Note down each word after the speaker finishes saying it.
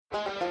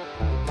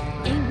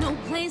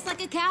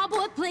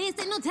cowboy place,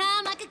 ain't no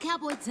time like a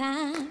cowboy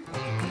time.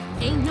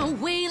 Ain't no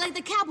way like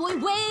the cowboy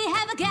way,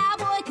 have a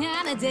cowboy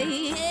kind of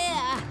day,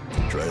 yeah.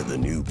 Try the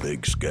new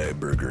Big Sky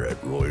Burger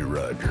at Roy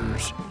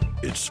Rogers.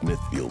 It's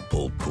Smithfield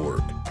pulled pork,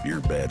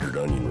 beer battered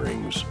onion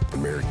rings,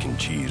 American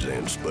cheese,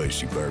 and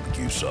spicy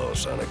barbecue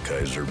sauce on a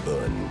Kaiser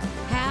bun.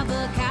 Have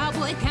a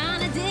cowboy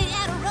kind of day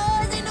at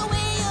Roy's, ain't no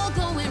way you're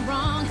going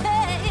wrong,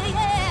 hey,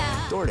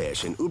 yeah.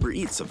 DoorDash and Uber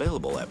Eats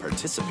available at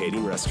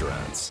participating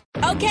restaurants.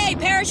 Okay,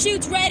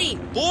 parachutes ready.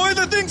 Boy,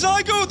 the things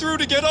I go through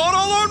to get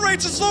auto loan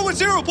rates as low as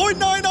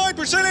 0.99%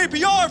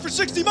 APR for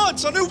 60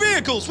 months on new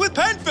vehicles with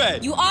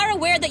PenFed. You are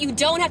aware that you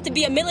don't have to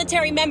be a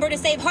military member to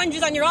save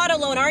hundreds on your auto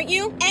loan, aren't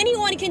you?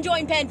 Anyone can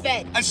join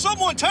PenFed. As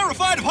someone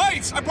terrified of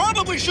heights, I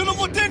probably should have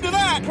looked into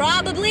that.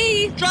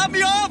 Probably. Drop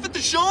me off at the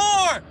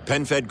shore.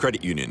 PenFed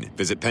Credit Union.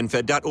 Visit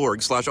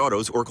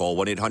PenFed.org/autos or call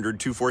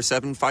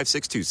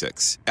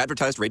 1-800-247-5626.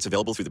 Advertised rates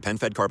available through the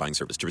PenFed car buying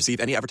service. To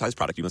receive any advertised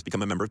product, you must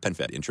become a member of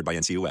PenFed, insured by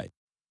NCUA.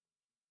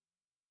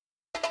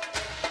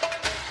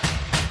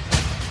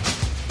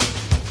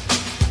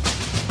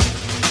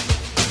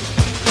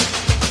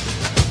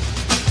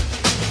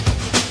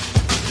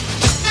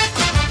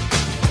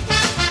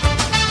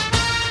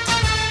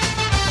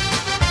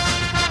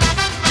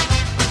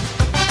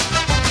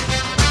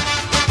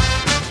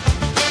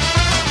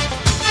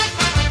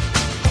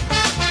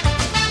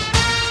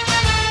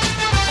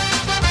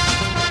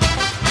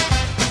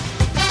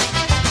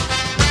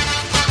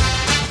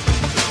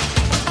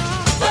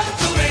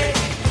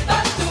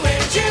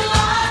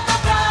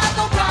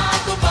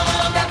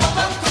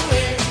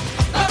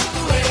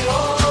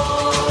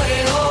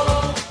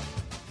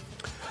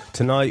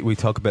 Tonight we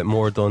talk about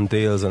more done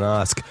deals and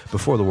ask,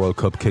 before the World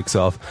Cup kicks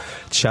off,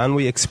 can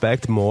we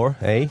expect more,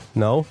 eh?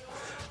 No?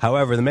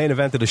 However, the main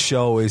event of the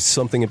show is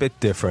something a bit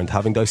different.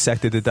 Having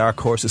dissected the dark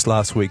horses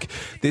last week,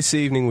 this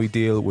evening we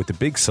deal with the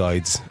big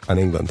sides and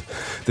England.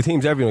 The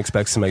teams everyone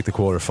expects to make the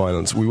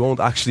quarterfinals. We won't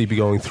actually be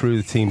going through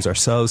the teams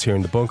ourselves here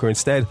in the bunker.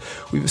 Instead,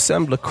 we've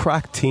assembled a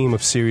crack team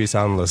of serious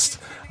analysts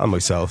and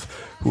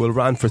myself who will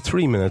rant for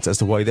 3 minutes as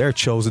to why their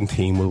chosen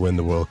team will win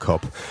the World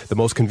Cup. The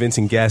most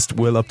convincing guest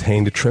will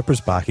obtain the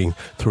Trippers' backing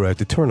throughout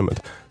the tournament.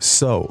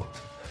 So,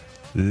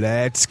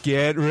 let's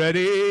get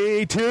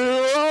ready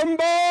to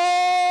rumble!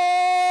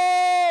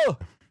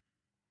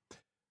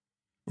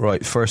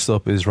 Right, first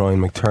up is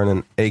Ryan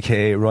McTurnan,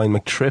 aka Ryan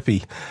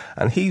McTrippy,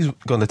 and he's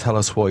going to tell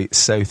us why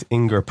South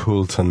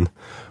Ingerpoolton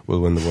will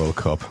win the World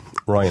Cup.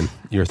 Ryan,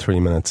 your 3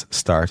 minutes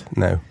start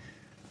now.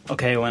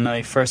 Okay, when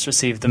I first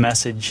received the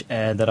message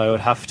that I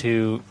would have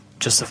to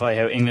justify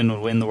how England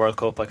would win the World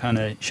Cup, I kind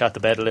of shot the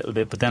bed a little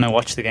bit, but then I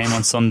watched the game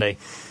on Sunday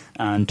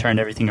and turned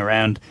everything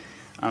around,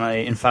 and I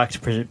in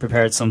fact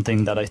prepared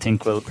something that I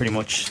think will pretty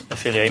much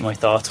affiliate my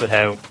thoughts with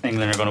how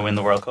England are going to win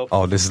the World Cup.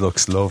 Oh, this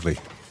looks lovely.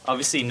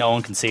 Obviously no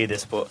one can see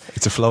this, but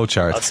it's a flow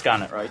chart. I'll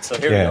scan it, right? So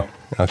here we go.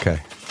 Okay.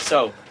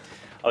 So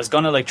I was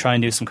going to try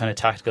and do some kind of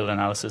tactical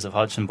analysis of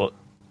Hodgson, but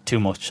too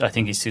much. I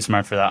think he's too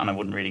smart for that and I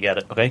wouldn't really get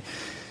it, okay?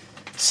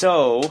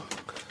 So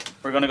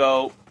we're going to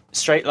go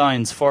straight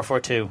lines,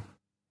 4-4-2.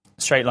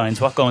 Straight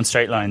lines. What go in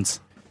straight lines?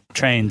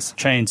 Trains.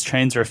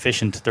 Trains are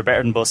efficient. They're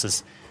better than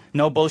buses.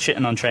 No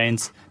bullshitting on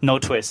trains. No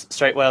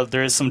twist. Well,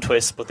 there is some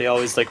twist, but they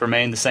always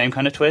remain the same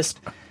kind of twist.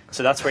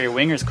 So that's where your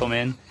wingers come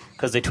in,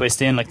 because they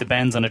twist in like the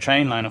bends on a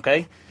train line,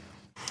 okay?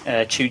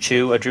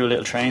 Choo-choo. I drew a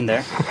little train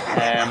there.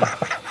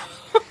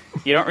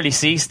 You don't really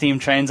see steam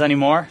trains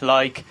anymore.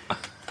 Like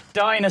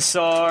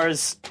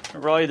dinosaurs.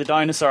 Roy the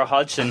Dinosaur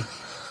Hodgson.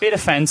 Bit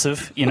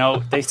offensive,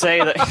 they say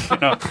that,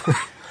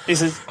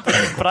 this is,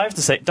 but I have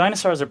to say,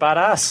 dinosaurs are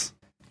badass.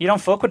 You don't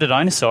fuck with a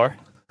dinosaur.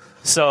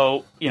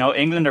 So,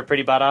 England are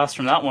pretty badass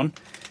from that one.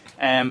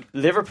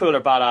 Liverpool are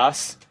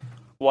badass.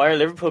 Why are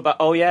Liverpool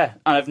oh yeah,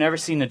 and I've never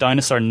seen a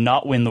dinosaur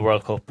not win the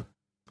World Cup.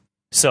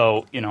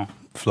 So,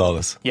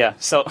 flawless. Yeah,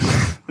 so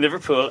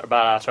Liverpool are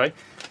badass, right?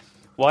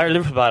 Why are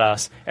Liverpool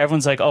badass?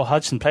 Everyone's like, oh,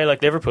 Hodgson, play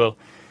like Liverpool.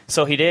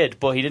 So he did,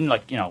 but he didn't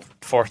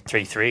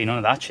 4-3-3, none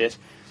of that shit.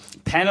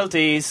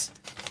 Penalties.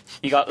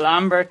 You got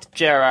Lambert,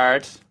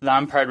 Gerrard,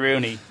 Lampard,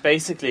 Rooney.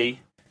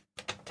 Basically,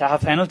 to have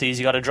penalties,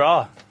 you got to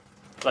draw,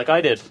 like I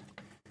did.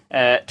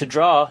 To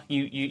draw,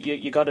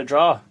 you got to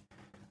draw,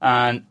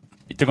 and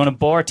they're going to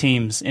bore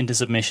teams into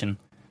submission.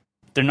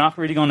 They're not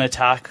really going to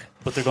attack,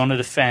 but they're going to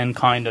defend,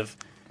 kind of.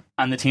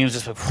 And the team's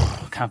just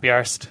can't be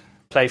arsed.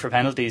 Play for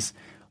penalties.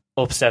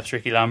 Up steps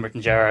Ricky Lambert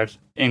and Gerrard.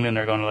 England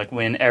are going to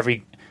win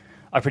every.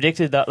 I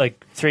predicted that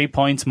 3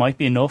 points might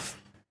be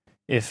enough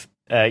if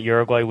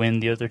Uruguay win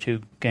the other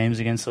 2 games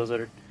against those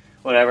other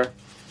whatever.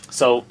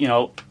 So,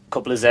 a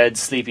couple of Zs,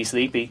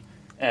 sleepy.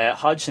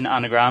 Hodgson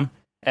anagram,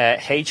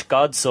 H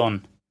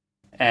Godson.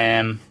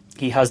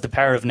 He has the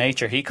power of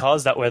nature. He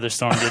caused that weather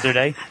storm the other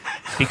day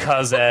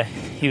because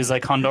he was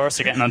like, Honduras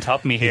are getting on top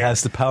of me here. He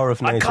has the power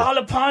of nature. I call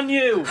upon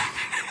you.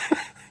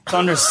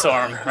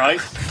 Thunderstorm, right?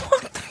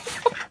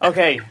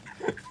 Okay.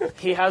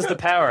 He has the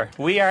power.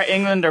 We are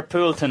England or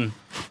Poolton.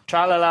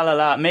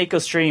 Tra-la-la-la-la. Make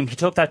us dream. He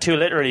took that too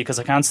literally because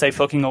I can't stay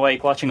fucking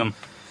awake watching him.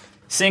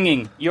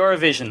 Singing.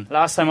 Eurovision.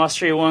 Last time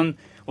Austria won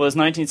was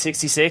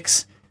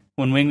 1966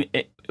 when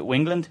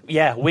Wingland?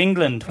 Yeah,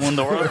 Wingland won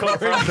the World Cup.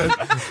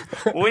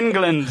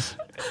 Wingland.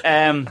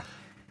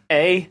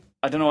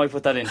 I don't know why I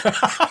put that in.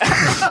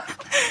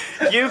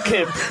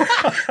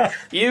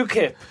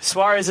 UKIP.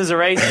 Suarez is a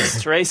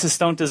racist. Racists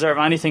don't deserve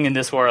anything in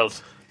this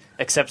world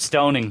except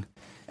stoning.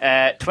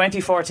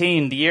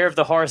 2014, the year of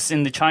the horse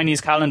in the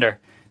Chinese calendar.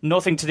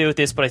 Nothing to do with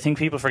this, but I think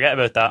people forget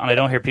about that, and I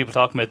don't hear people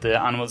talking about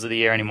the animals of the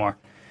year anymore.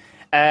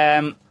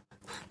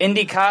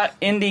 Indy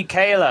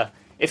Kayla.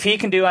 If he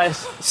can do it,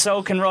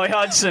 so can Roy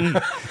Hodgson.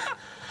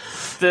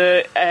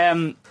 The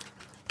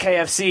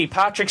KFC.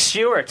 Patrick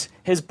Stewart.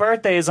 His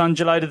birthday is on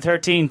July the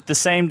 13th, the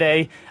same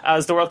day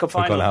as the World Cup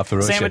final.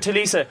 Same with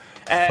Tulisa.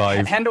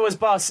 Hendo was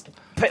boss.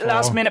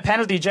 Last minute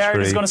penalty.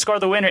 Jared is going to score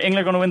the winner. England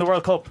are going to win the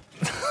World Cup.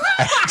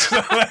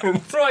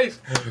 Excellent. Right.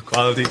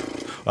 Quality.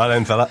 Well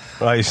then, fella.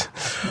 Right.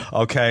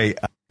 Okay.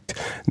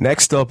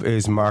 Next up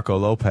is Marco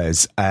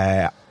Lopez,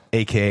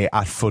 aka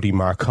at Footy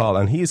Marcall,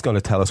 and he's going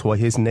to tell us why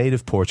his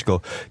native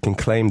Portugal can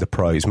claim the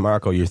prize.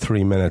 Marco, your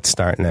 3 minutes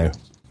start now.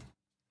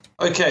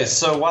 Okay,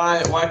 so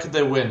why could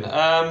they win?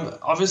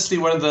 Obviously,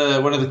 one of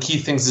the key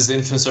things is the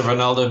influence of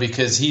Ronaldo,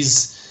 because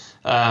he's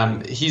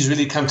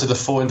really come to the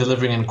fore in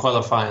delivering in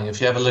qualifying.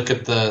 If you have a look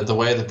at the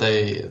way that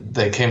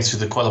they came through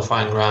the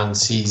qualifying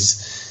rounds,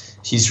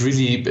 he's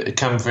really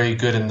become very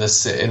good in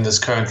this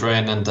current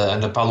reign,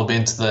 and Paulo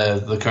Bento,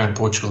 the current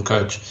Portugal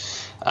coach.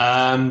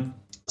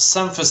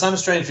 For some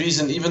strange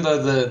reason, even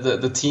though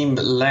the team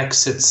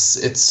lacks its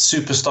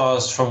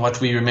superstars from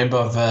what we remember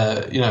of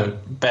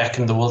back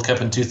in the World Cup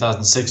in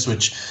 2006,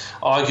 which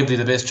arguably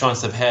the best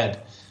chance they've had,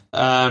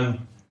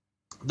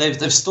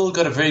 they've still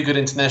got a very good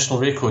international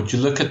record. You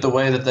look at the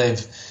way that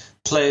they've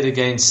played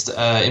against,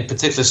 in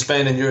particular,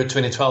 Spain in Euro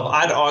 2012.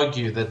 I'd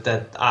argue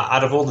that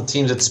out of all the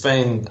teams that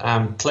Spain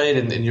played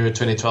in Euro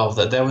 2012,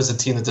 that was the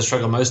team that they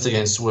struggled most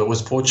against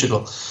was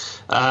Portugal.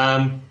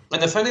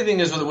 And the funny thing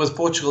is with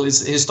Portugal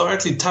is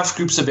historically tough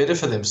groups are better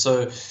for them.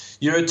 So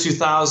Euro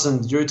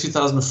 2000, Euro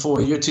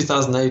 2004, Euro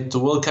 2008, the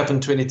World Cup in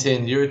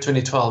 2010, Euro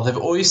 2012, they've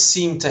always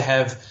seemed to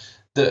have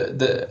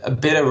a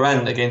better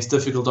run against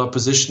difficult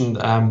opposition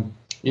in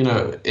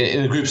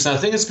the groups. And I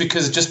think it's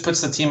because it just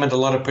puts the team under a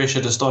lot of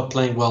pressure to start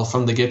playing well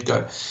from the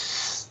get-go.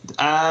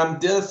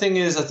 The other thing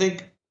is, I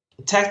think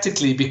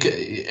tactically, because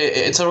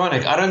it's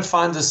ironic, I don't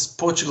find this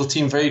Portugal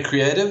team very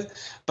creative,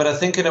 but I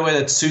think in a way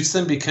that suits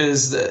them,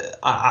 because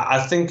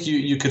I think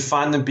you could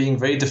find them being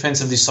very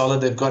defensively solid.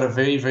 They've got a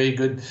very, very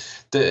good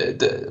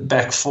the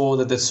back four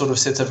that sort of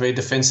sets up very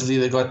defensively.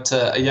 They've got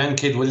a young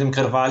kid, William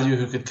Carvalho,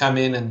 who could come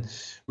in and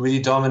really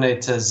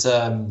dominate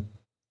from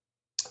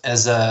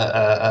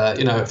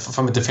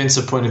a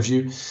defensive point of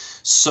view.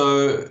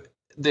 So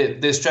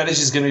their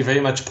strategy is going to be very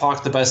much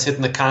park the bus,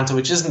 hitting the counter,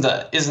 which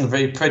isn't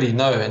very pretty,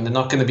 no, and they're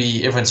not going to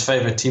be everyone's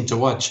favorite team to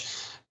watch.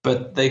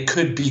 But they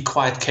could be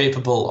quite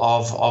capable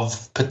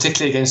of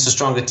particularly against the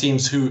stronger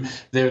teams who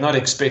they're not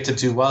expected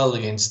to do well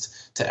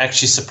against, to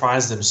actually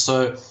surprise them.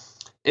 So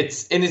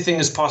anything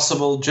is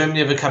possible. Germany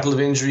have a couple of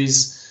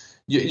injuries.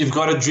 You've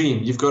got to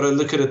dream. You've got to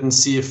look at it and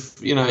see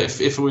if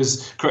it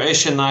was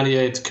Croatia in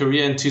 98,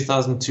 Korea in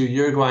 2002,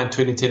 Uruguay in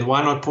 2010,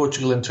 why not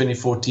Portugal in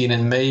 2014,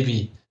 and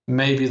maybe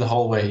the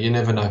whole way. You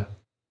never know.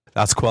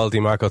 That's quality,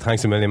 Marco.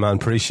 Thanks a million, man.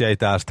 Appreciate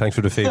that. Thanks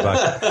for the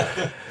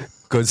feedback.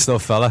 Good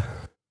stuff, fella.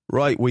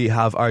 Right, we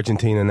have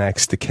Argentina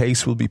next. The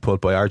case will be put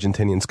by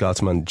Argentinian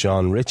Scotsman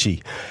John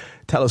Ritchie.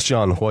 Tell us,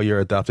 John, why your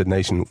adopted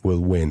nation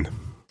will win.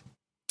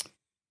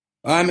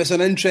 It's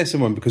an interesting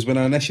one, because when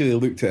I initially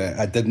looked at it,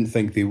 I didn't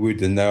think they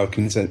would, and now I've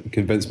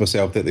convinced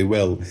myself that they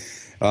will.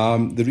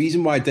 The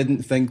reason why I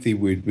didn't think they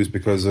would was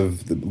because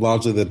of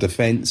largely their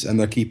defence and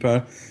their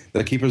keeper.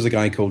 Their keeper's a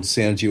guy called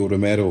Sergio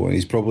Romero, and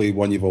he's probably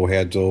one you've all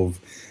heard of.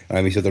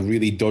 He's had a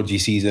really dodgy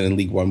season in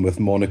League One with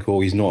Monaco.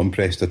 He's not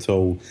impressed at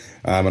all,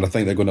 and I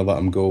think they're going to let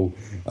him go.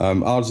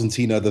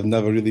 Argentina, they've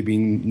never really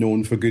been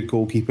known for good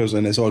goalkeepers,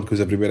 and it's odd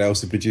because everywhere else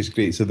they produce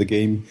greats of the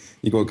game.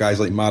 You've got guys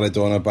like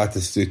Maradona,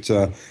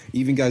 Batistuta,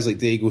 even guys like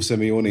Diego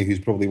Simeone, who's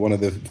probably one of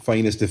the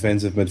finest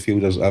defensive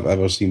midfielders I've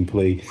ever seen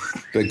play.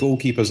 But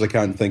goalkeepers, I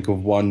can't think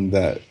of one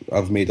that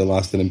I've made a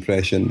lasting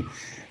impression.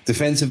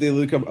 Defensively, they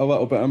look a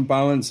little bit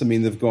unbalanced. I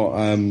mean, they've got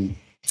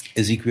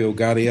Ezequiel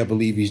Gari, I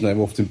believe he's now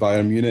off to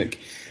Bayern Munich.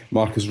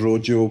 Marcus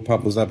Rojo,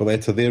 Pablo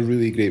Zabaleta, they're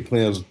really great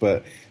players,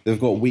 but they've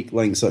got weak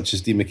links such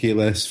as Di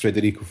Michelis,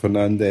 Federico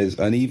Fernandez,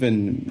 and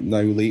even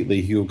now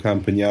lately Hugo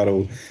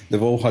Campagnaro.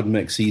 They've all had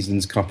mixed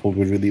seasons coupled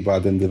with really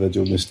bad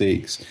individual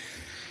mistakes.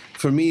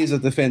 For me, as a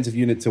defensive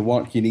unit to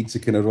work, you need to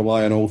kind of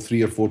rely on all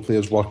 3 or 4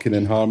 players working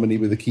in harmony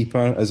with the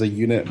keeper as a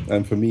unit.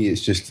 And for me, it's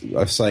just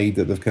a side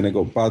that they've kind of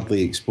got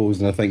badly exposed,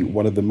 and I think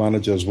one of the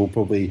managers will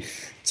probably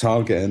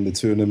target in the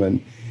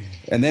tournament.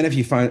 And then if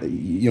you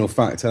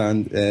factor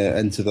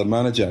into the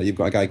manager, you've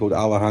got a guy called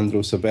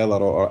Alejandro Sabella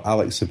or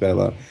Alex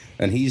Sabella,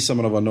 and he's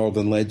somewhat of a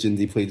northern legend.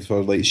 He played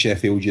for like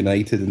Sheffield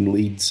United and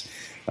Leeds.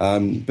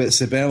 But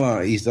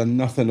Sabella, he's done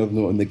nothing of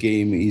note in the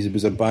game. He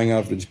was a bang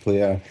average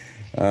player.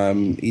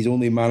 He's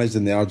only managed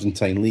in the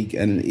Argentine league,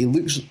 and he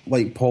looks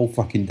like Paul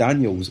fucking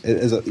Daniels.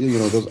 There's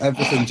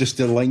everything just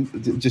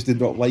to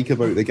not like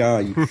about the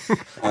guy.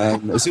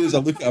 As soon as I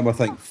look at him, I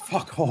think,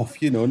 fuck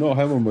off, not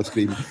him on my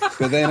screen.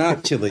 But then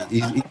actually,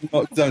 he's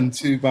not done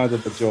too bad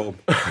of a job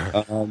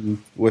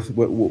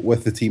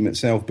with the team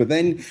itself. But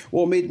then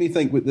what made me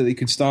think that they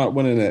could start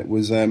winning it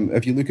was,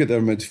 if you look at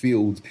their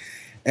midfield,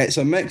 it's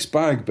a mixed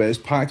bag, but it's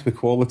packed with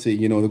quality.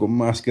 They've got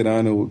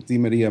Mascherano, Di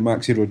Maria,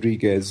 Maxi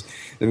Rodriguez.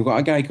 They've got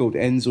a guy called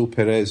Enzo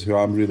Perez, who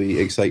I'm really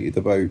excited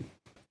about.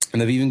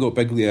 And they've even got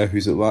Biglia,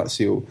 who's at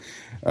Lazio,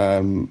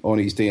 on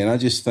his day. And I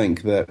just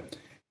think that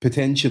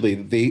potentially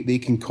they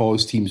can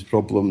cause teams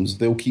problems.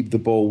 They'll keep the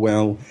ball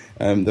well.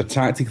 They're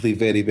tactically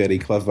very, very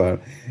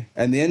clever.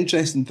 And the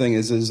interesting thing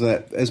is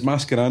that as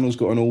Mascherano's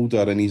gotten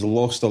older and he's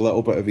lost a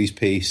little bit of his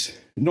pace,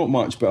 not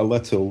much, but a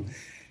little,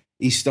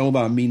 he's still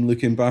that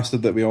mean-looking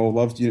bastard that we all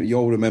loved. You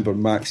all remember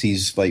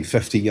Maxi's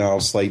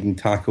 50-yard sliding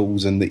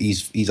tackles and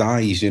his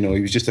eyes. He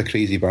was just a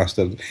crazy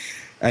bastard.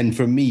 And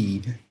for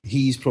me,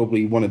 he's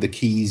probably one of the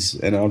keys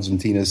in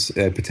Argentina's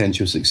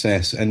potential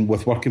success. And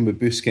with working with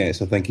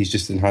Busquets, I think he's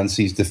just enhanced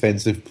his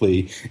defensive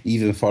play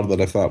even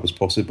further if that was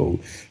possible.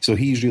 So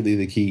he's really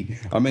the key.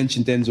 I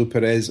mentioned Enzo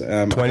Perez.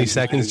 20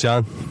 seconds,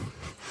 John.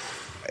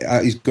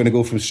 He's going to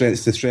go from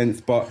strength to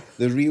strength, but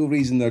the real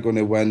reason they're going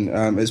to win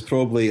is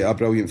probably a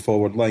brilliant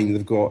forward line.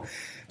 They've got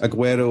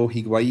Aguero,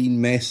 Higuain,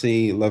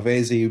 Messi,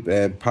 Lavezzi,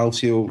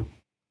 Palcio.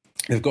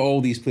 They've got all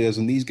these players,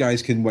 and these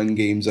guys can win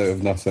games out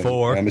of nothing.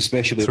 4,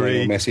 especially 3,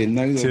 Lionel Messi, and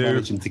now they're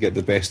managing to get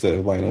the best out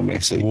of Lionel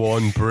Messi.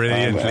 1,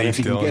 brilliant. And if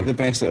you can get the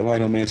best out of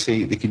Lionel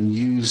Messi, they can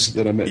use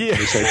their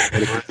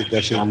medical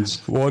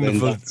conditions.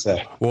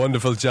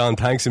 Wonderful, John.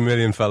 Thanks a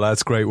million, fella.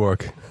 That's great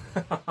work.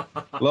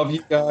 Love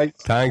you guys.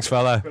 Thanks,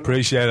 fella.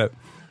 Appreciate it.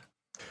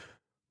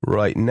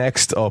 Right,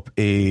 next up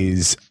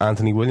is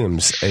Anthony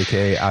Williams,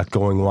 aka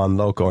 @Going Juan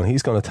Loco, and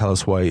he's going to tell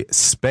us why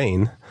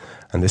Spain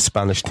and this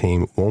Spanish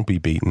team won't be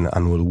beaten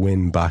and will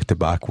win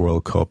back-to-back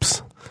World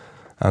Cups.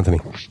 Anthony.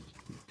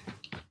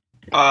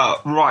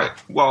 Right.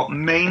 Well,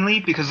 mainly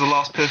because the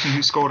last person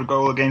who scored a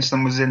goal against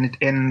them was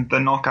in the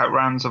knockout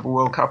rounds of a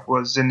World Cup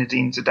was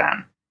Zinedine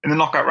Zidane. In the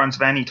knockout rounds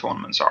of any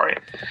tournament, sorry.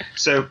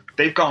 So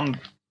they've gone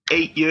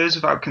 8 years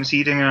without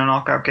conceding in a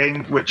knockout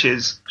game, which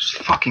is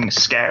fucking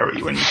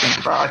scary when you think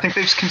about it. I think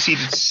they've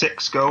conceded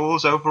 6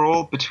 goals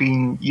overall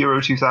between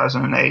Euro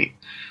 2008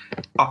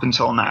 up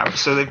until now.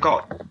 So they've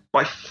got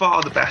by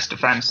far the best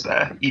defence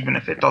there, even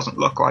if it doesn't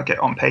look like it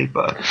on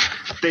paper.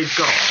 They've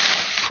got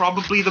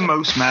probably the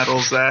most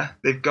medals there.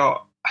 They've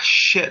got a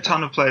shit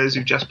ton of players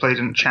who've just played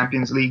in the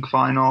Champions League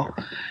final.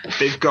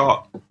 They've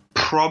got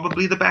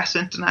probably the best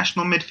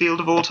international midfield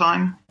of all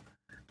time.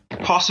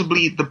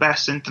 Possibly the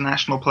best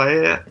international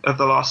player of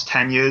the last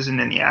 10 years in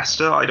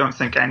Iniesta. I don't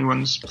think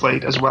anyone's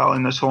played as well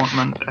in the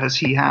tournament as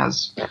he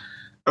has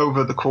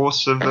over the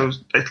course of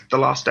the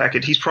last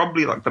decade. He's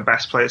probably the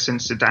best player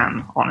since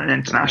Zidane on an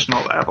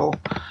international level.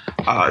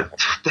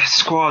 Their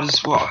squad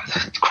is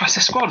their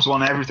squad has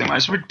won everything, man.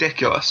 It's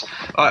ridiculous.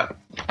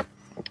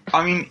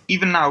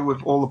 Even now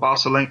with all the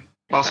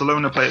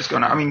Barcelona players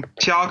going out,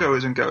 Thiago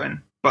isn't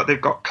going, but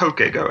they've got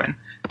Koke going.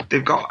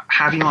 They've got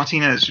Javi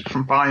Martinez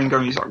from Bayern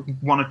going. He's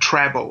won a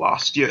treble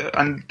last year,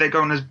 and they're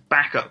going as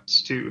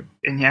backups to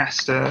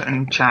Iniesta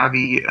and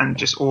Xavi and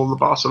just all the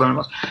Barcelona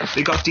ones.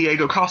 They got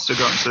Diego Costa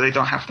going, so they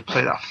don't have to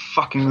play that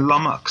fucking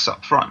lummox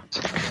up front.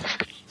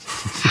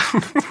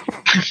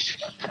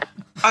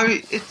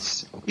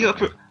 You've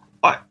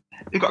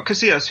got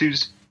Casillas,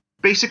 who's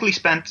basically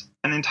spent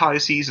an entire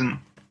season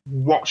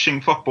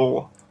watching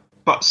football,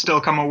 but still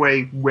come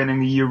away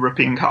winning the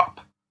European Cup.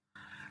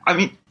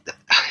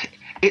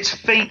 It's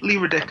faintly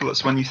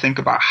ridiculous when you think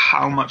about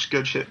how much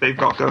good shit they've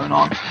got going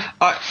on.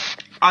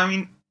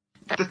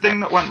 The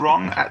thing that went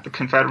wrong at the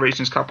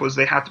Confederations Cup was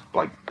they had to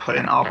put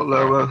in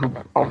Arbeloa, who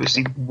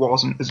obviously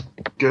wasn't as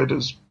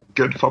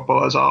good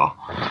footballers are.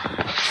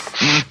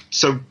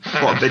 So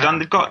what have they done?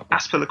 They've got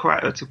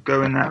Azpilicueta to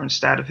go in there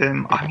instead of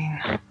him.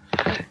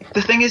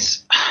 The thing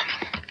is,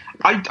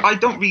 I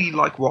don't really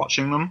like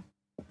watching them,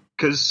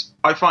 because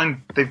I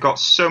find they've got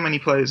so many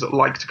players that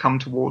like to come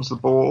towards the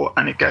ball,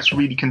 and it gets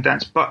really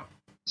condensed, but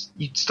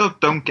you still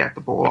don't get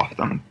the ball off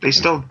them. They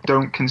still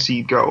don't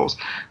concede goals.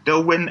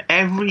 They'll win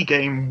every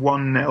game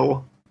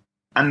 1-0,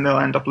 and they'll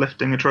end up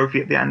lifting a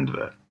trophy at the end of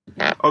it.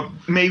 Or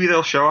maybe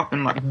they'll show up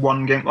in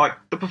one game, like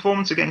the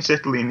performance against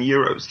Italy in the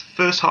Euros. The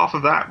first half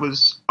of that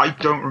was, I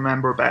don't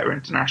remember a better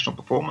international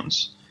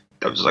performance.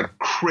 That was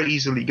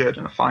crazily good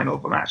in the final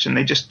of a match, and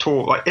they just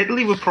tore.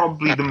 Italy were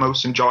probably the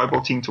most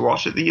enjoyable team to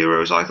watch at the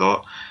Euros, I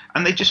thought,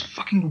 and they just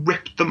fucking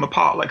ripped them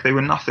apart like they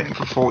were nothing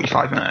for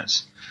 45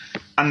 minutes.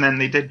 And then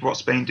they did what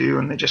Spain do,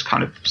 and they just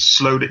kind of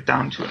slowed it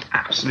down to an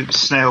absolute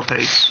snail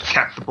pace,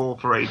 kept the ball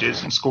for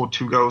ages, and scored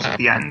 2 goals at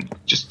the end.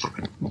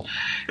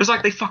 It was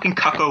like they fucking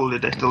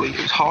cuckolded Italy.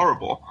 It was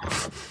horrible.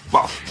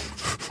 Well,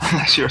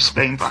 unless you're a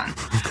Spain fan.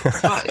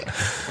 But,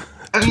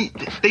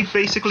 they've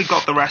basically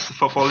got the rest of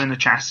football in a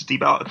chastity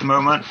belt at the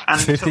moment.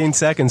 And 15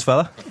 seconds,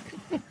 fella.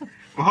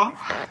 What?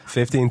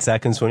 15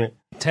 seconds, won't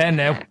you? 10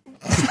 now.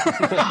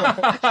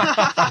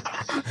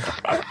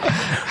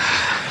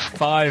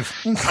 5.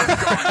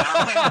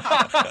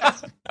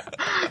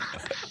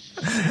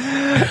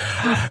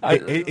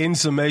 In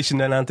summation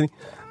then, Anthony?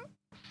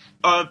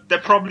 They're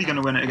probably going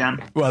to win it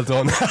again. Well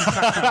done.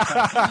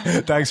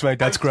 Thanks, mate.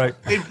 That's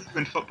great. They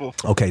win football.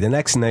 Okay, the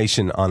next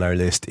nation on our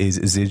list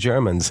is the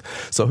Germans.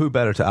 So who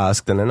better to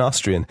ask than an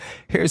Austrian?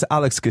 Here's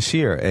Alex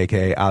Gashir,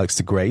 aka Alex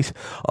the Great,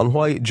 on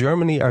why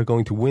Germany are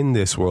going to win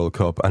this World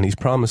Cup, and he's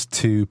promised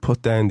to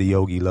put down the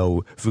Yogi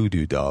Low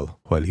voodoo doll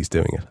while he's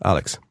doing it.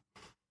 Alex.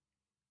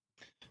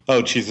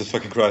 Oh, Jesus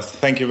fucking Christ.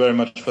 Thank you very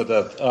much for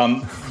that.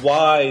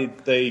 Why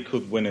they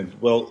could win it?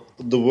 Well,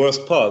 the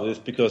worst part is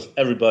because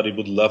everybody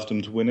would love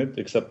them to win it,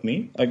 except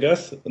me, I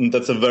guess. And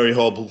that's a very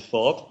horrible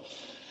thought.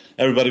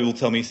 Everybody will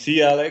tell me,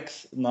 see,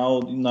 Alex,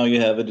 now you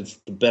have it. It's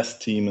the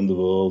best team in the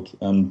world.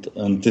 And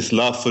this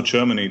love for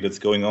Germany that's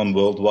going on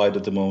worldwide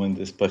at the moment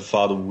is by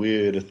far the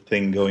weirdest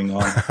thing going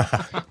on.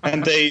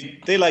 And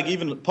they like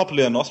even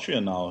popular in Austria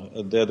now.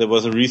 There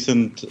was a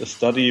recent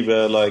study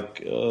where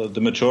like the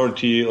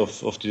majority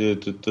of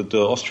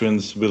the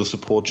Austrians will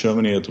support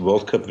Germany at the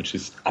World Cup, which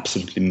is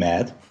absolutely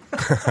mad.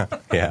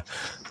 Yeah.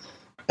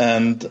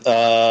 And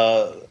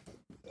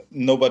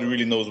nobody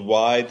really knows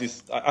why.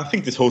 I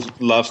think this whole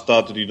love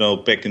started,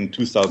 back in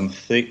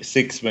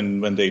 2006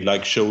 when they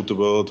like showed the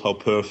world how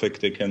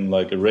perfect they can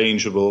like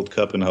arrange a World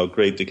Cup and how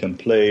great they can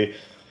play,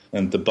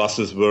 and the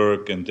buses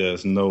work and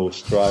there's no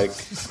strike,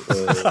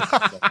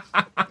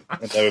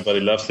 and everybody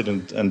loves it.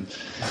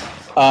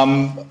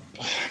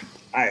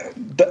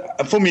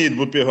 For me, it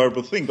would be a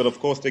horrible thing, but of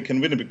course they can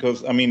win it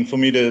because for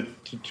me to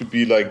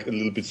be like a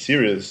little bit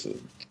serious.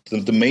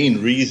 The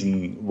main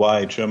reason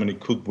why Germany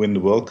could win the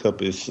World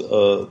Cup is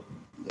a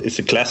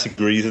classic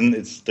reason.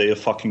 They're a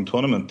fucking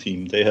tournament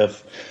team. They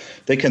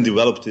can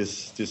develop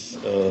this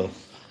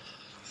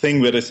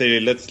thing where they say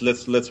let's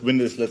win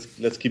this.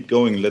 Let's keep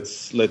going.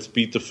 Let's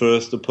beat the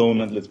first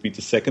opponent. Let's beat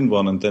the second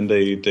one, and then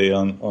they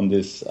are on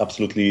this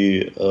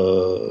absolutely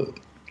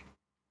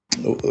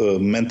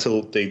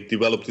mental. They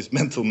develop this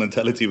mental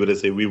mentality where they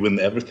say we win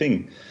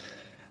everything,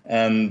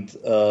 and.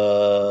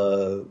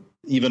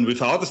 Even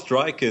without a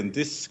striker in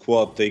this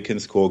squad, they can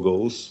score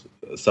goals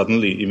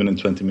suddenly, even in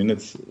 20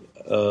 minutes.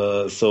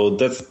 So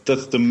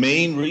that's the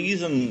main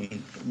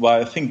reason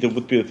why I think there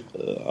would be.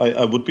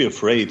 I would be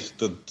afraid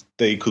that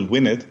they could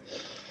win it.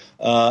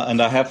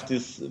 And I have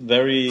this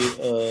very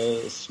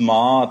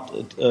smart.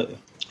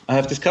 I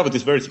have discovered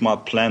this very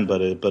smart plan by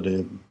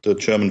the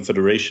German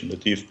Federation, the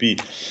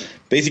DFB.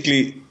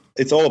 Basically,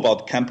 it's all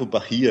about Campo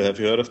Bahia. Have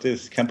you heard of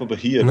this? Campo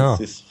Bahia is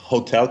this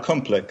hotel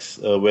complex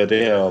where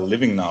they are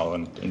living now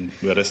and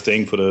where they're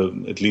staying for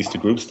at least the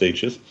group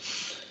stages.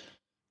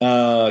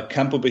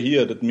 Campo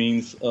Bahia, that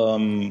means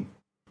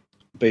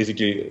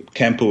basically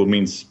Campo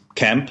means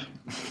camp,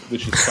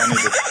 which is funny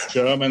that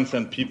Germans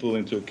send people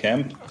into a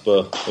camp,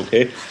 but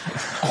okay.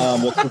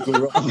 What could go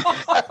wrong?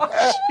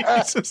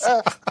 Jesus.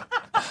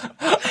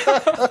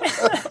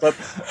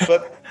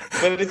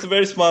 but it's a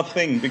very smart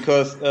thing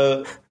because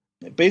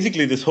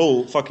basically this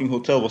whole fucking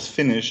hotel was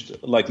finished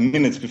like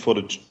minutes before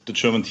the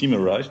German team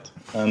arrived.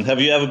 And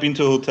have you ever been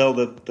to a hotel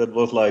that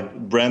was like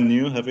brand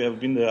new? Have you ever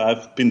been there?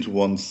 I've been to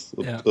once,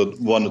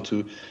 one or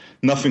two.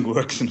 Nothing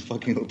works in a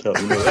fucking hotel.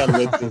 The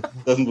elevator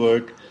doesn't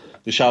work,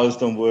 the showers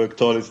don't work,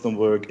 toilets don't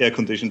work, air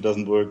conditioning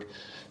doesn't work.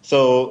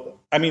 So,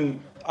 I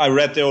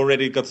read they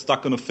already got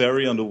stuck on a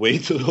ferry on the way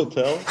to the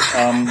hotel.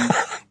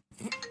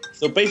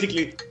 So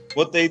basically,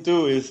 what they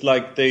do is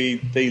like they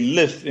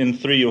live in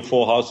 3 or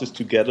 4 houses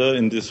together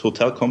in this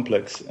hotel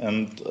complex,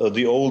 and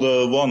the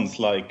older ones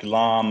like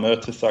Lahm,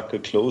 Mertesacker,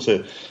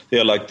 Klose, they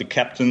are like the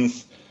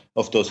captains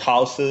of those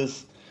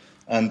houses,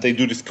 and they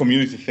do this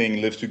community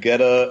thing, live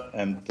together,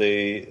 and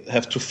they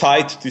have to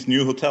fight this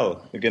new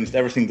hotel against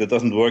everything that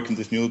doesn't work in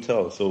this new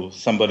hotel. So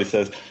somebody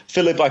says,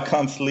 Philip, I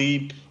can't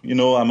sleep,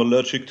 I'm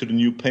allergic to the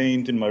new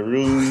paint in my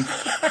room.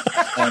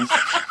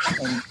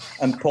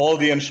 And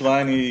Pauli and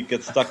Schweini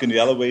get stuck in the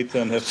elevator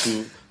and have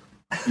to,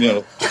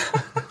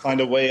 find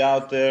a way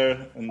out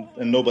there, and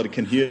nobody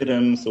can hear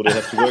them, so they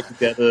have to work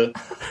together.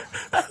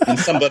 And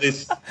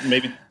somebody's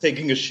maybe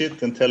taking a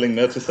shit and telling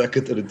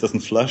Mertesacker that it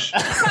doesn't flush.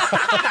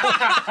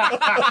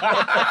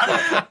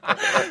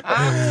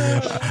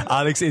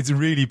 Alex, it's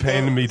really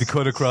paining me to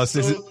cut across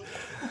this.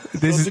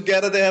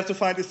 Together they have to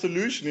find a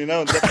solution,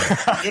 That's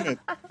the unit.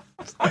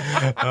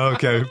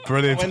 Okay,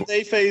 brilliant. When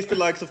they face the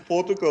likes of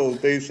Portugal,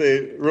 they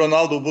say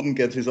Ronaldo wouldn't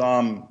get his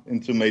arm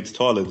into mate's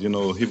toilet. He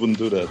wouldn't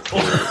do that.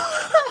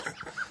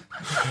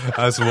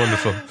 That's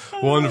wonderful.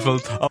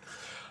 Wonderful.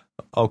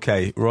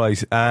 Okay,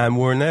 right.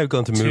 We're now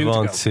going to move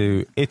on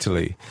to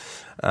Italy.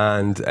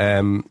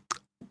 And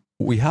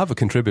we have a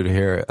contributor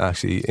here,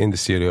 actually, in the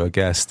studio, a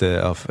guest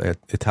of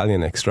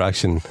Italian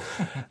extraction,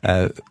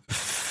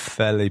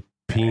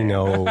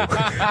 Filippino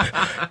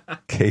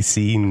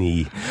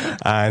Cassini,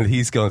 and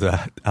he's going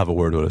to have a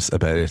word with us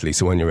about Italy.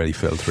 So when you're ready,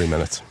 Phil, 3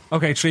 minutes.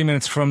 Okay, 3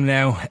 minutes from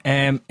now.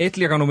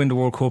 Italy are going to win the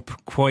World Cup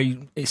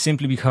quite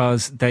simply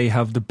because they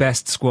have the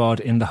best squad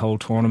in the whole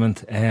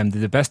tournament. They're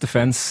the best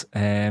defence.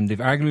 They've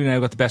arguably now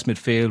got the best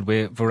midfield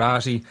with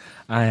Verratti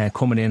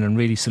coming in and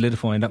really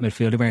solidifying that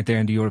midfield. They weren't there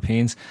in the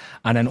Europeans.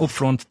 And then up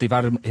front, they've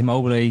added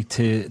Immobile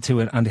to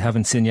it, and they have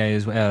Insigne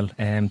as well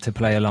to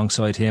play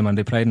alongside him. And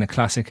they played in a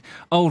classic,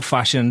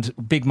 old-fashioned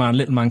big man,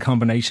 little man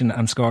combination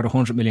and scored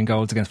 100 million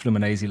goals against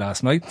Fluminense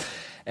last night.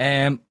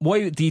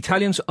 Why the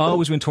Italians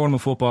always win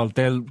tournament football?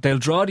 They'll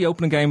draw the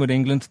opening game with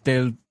England,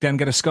 they'll then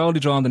get a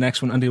scaldy draw on the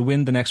next one, and they'll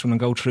win the next one and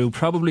go through,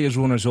 probably as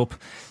runners up,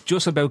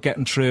 just about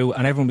getting through.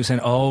 And everyone will be saying,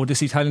 oh,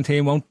 this Italian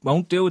team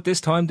won't do it this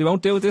time, they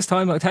won't do it this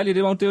time, I tell you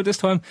they won't do it this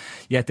time.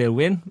 Yet they'll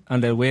win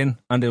and they'll win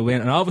and they'll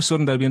win, and all of a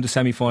sudden they'll be in the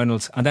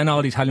semi-finals, and then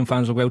all the Italian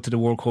fans will go out to the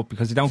World Cup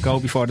because they don't go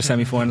before the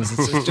semi-finals.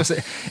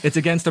 It's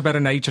against their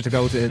better nature to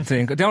go to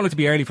they don't like to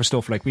be early for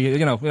stuff like we'll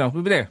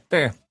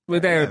be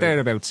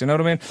thereabouts, you know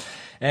what I mean?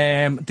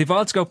 They've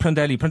also got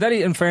Prandelli.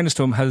 Prandelli, in fairness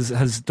to him,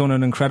 has done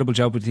an incredible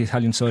job with the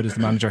Italian side as the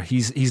manager.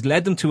 He's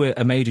led them to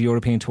a major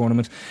European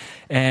tournament.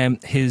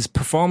 His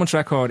performance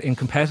record in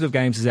competitive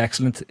games is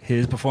excellent.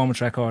 His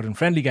performance record in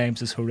friendly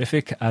games is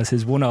horrific, as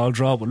his 1-1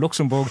 draw with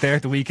Luxembourg there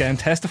at the weekend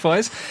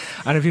testifies.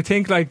 And if you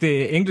think like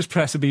the English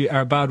press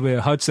are bad with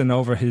Hodgson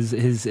over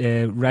his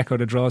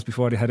record of draws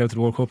before they head out to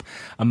the World Cup,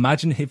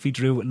 imagine if he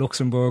drew with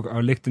Luxembourg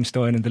or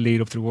Liechtenstein in the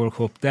lead up to the World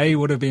Cup. They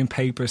would have been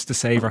papers to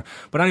savour.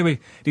 But anyway,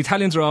 the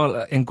Italians are all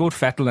in good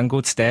fettle and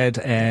good stead.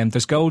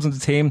 There's goals in the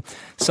team,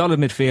 solid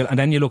midfield, and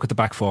then you look at the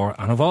back four,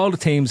 and of all the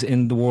teams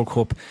in the World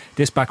Cup,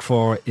 this back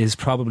four is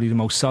probably the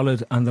most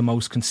solid and the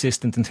most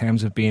consistent in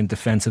terms of being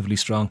defensively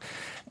strong.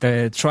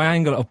 The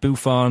triangle of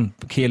Buffon,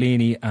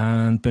 Chiellini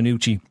and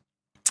Bonucci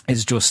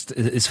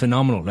is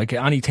phenomenal. Like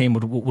any team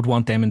would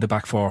want them in the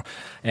back four.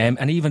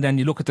 And even then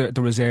you look at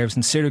the reserves.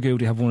 In Sirigu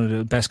they have one of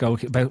the best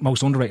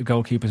most underrated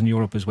goalkeepers in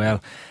Europe as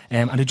well,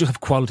 and they just have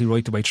quality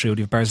right the way through.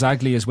 You've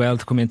Barzagli as well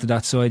to come into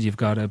that side. You've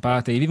got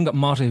Abate, you've even got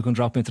Motta who can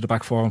drop into the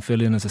back four and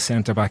fill in as a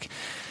centre back.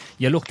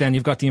 You look then,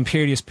 you've got the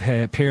imperious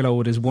Pirlo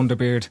with his wonder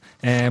beard,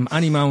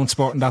 Annie Mount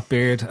sporting that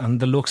beard, and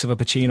the looks of a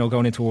Pacino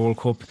going into a World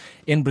Cup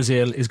in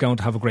Brazil is going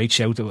to have a great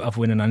shout of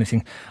winning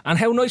anything. And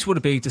how nice would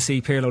it be to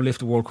see Pirlo lift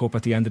the World Cup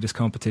at the end of this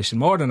competition?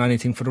 More than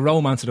anything, for the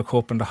romance of the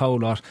Cup and the whole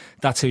lot,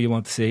 that's who you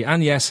want to see.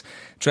 And yes,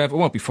 Trev, it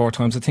won't be 4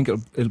 times, I think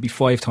it'll be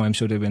 5 times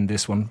should they win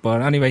this one.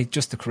 But anyway,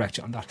 just to correct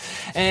you on that.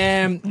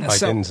 I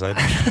didn't say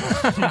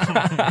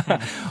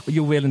that.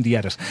 You will in the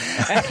edit.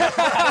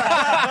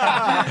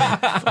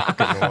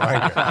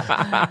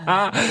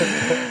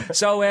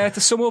 So to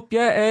sum up,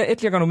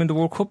 Italy are going to win the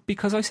World Cup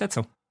because I said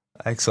so.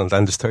 Excellent.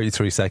 And there's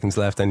 33 seconds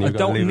left, and you're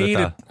going to leave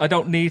it at that. I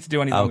don't need to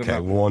do anything. Okay,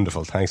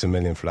 wonderful. Thanks a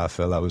million for that,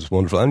 Phil. That was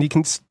wonderful. And you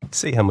can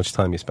see how much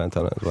time you spent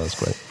on it as well. It's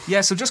great.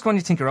 Yeah, so just when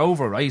you think you're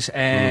over, right?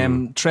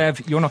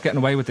 Trev, you're not getting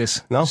away with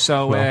this. No.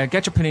 So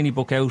get your Panini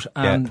book out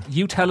and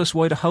you tell us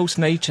why the host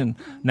nation.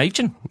 I'm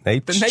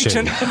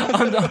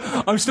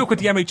stuck with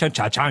the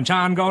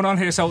MH going on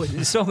here. So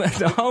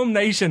the home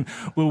nation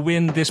will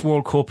win this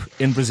World Cup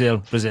in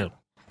Brazil.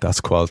 That's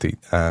quality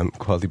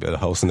bit of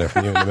hosting there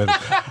from you in the middle.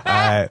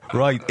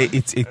 Right,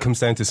 it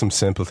comes down to some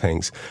simple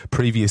things.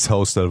 Previous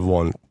hosts that have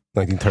won: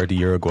 1930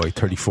 Uruguay,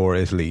 34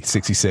 Italy,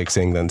 66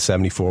 England,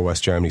 74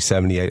 West Germany,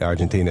 78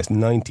 Argentina,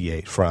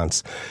 98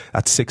 France.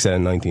 That's 6 out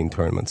of 19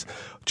 tournaments.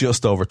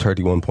 Just over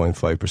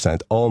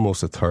 31.5%,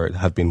 almost a third,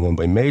 have been won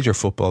by major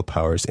football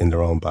powers in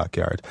their own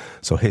backyard.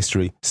 So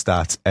history,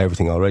 stats,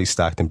 everything already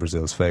stacked in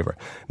Brazil's favour.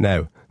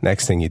 Now,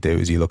 next thing you do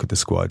is you look at the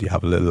squad. You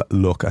have a little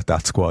look at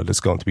that squad that's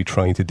going to be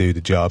trying to do the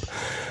job.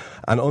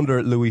 And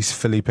under Luis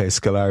Felipe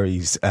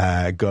Scolari's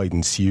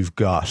guidance, you've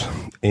got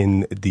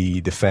in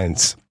the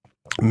defence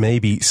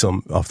maybe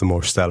some of the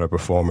more stellar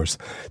performers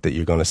that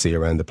you're going to see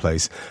around the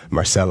place.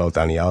 Marcelo,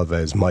 Dani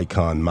Alves,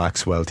 Maicon,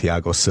 Maxwell,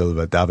 Thiago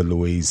Silva, David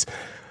Luiz.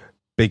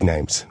 Big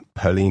names.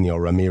 Paulinho,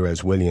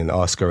 Ramirez, Willian,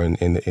 Oscar in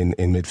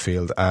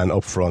midfield. And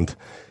up front,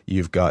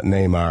 you've got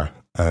Neymar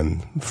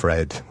and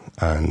Fred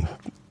and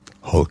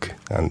Hulk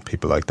and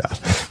people like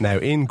that. Now,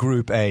 in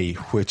Group A,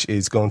 which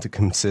is going to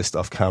consist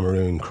of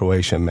Cameroon,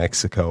 Croatia,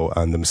 Mexico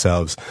and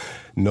themselves,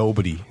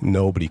 nobody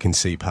can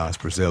see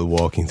past Brazil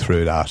walking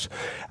through that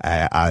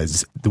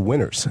as the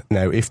winners.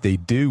 Now, if they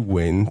do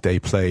win, they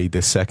play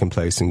the second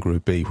place in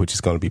Group B, which is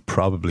going to be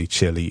probably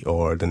Chile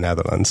or the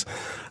Netherlands.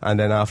 And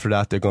then after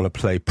that, they're going to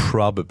play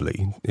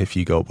probably, if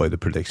you go by the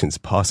predictions,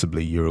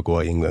 possibly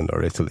Uruguay, England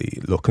or Italy,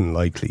 looking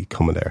likely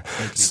coming there.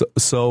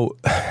 So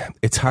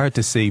it's hard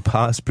to see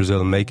past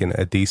Brazil making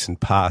a decent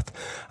path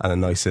and a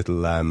nice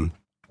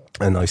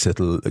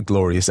little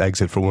glorious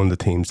exit for one of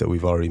the teams that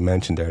we've already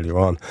mentioned earlier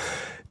on.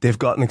 They've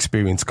got an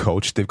experienced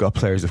coach. They've got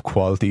players of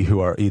quality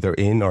who are either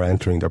in or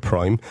entering their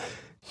prime.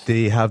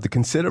 They have the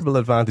considerable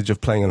advantage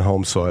of playing on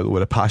home soil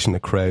with a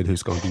passionate crowd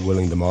who's going to be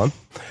willing them on.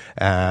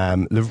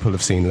 Liverpool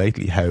have seen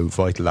lately how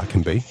vital that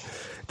can be.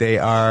 They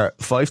are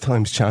 5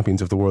 times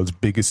champions of the world's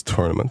biggest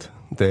tournament.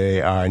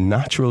 They are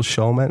natural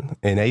showmen,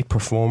 innate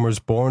performers,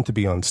 born to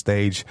be on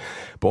stage,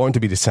 born to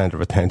be the centre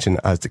of attention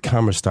as the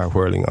cameras start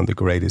whirling on the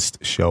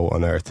greatest show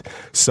on earth.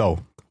 So,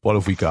 What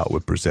have we got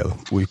with Brazil?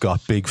 We've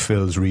got Big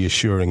Phil's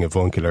reassuring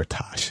avuncular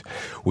tat.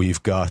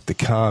 We've got the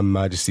calm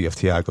majesty of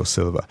Thiago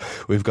Silva.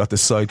 We've got the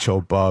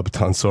sideshow Bob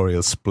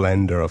tonsorial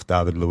splendour of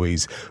David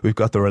Luiz. We've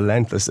got the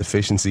relentless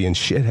efficiency and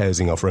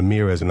shithousing of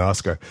Ramirez and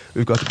Oscar.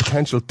 We've got the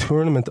potential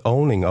tournament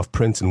owning of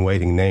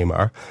Prince-in-waiting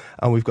Neymar.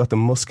 And we've got the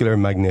muscular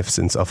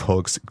magnificence of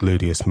Hugs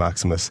Gluteus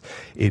Maximus.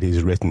 It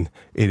is written.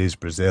 It is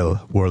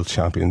Brazil, world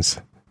champions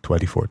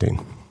 2014.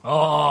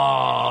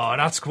 Oh,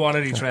 that's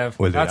quality, Trev.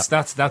 We'll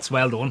That's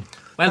well done.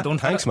 Well done.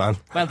 Thanks, man.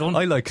 Well done.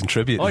 I like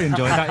contributing. I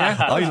enjoyed that,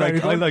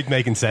 yeah. I like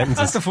making sentences.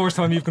 That's the first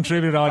time you've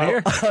contributed on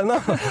here. I know.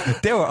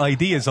 They were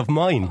ideas of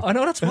mine. I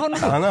know, that's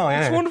wonderful. I know,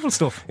 yeah. It's wonderful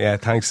stuff. Yeah,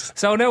 thanks.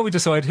 So now we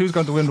decide who's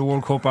going to win the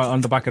World Cup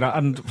on the back of that.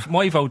 And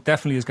my vote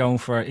definitely is going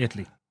for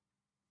Italy.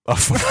 Oh,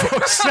 for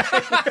fuck's sake.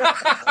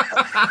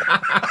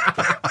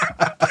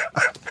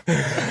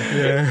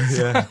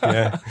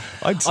 Yeah.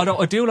 Although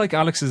I do like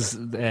Alex's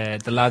the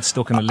lad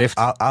stuck in the lift.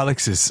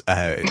 Alex's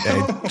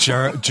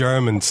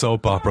German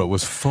soap opera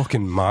was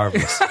fucking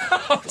marvellous.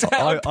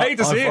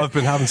 I've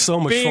been having so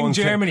much Being fun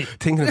Germany.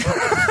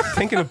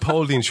 thinking of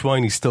Poldy and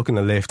Schweini stuck in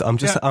the lift.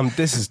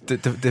 This is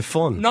the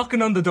fun.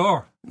 Knocking on the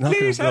door.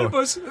 Please help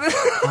us.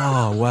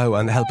 Oh wow,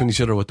 and helping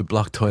each other with the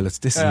blocked toilets.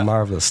 This is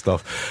marvellous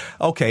stuff.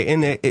 Okay,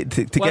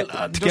 to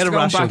get a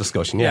rational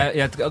discussion.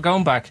 Yeah,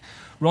 going back,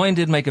 Ryan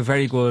did make a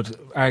very good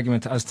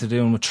argument as to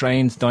doing with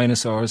trained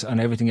dinosaurs and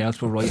everything else.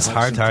 But Roy it's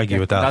hard to argue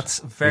with that. That's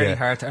very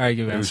hard to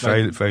argue with. It was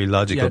very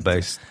logical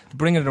based.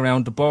 Bringing it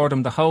around, the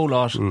boredom, the whole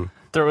lot.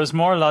 There was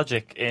more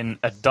logic in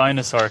a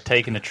dinosaur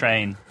taking a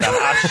train than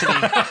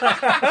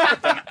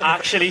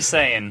actually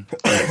saying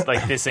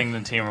like this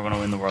England team are going to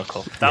win the World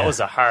Cup. That was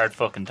a hard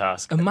fucking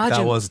task.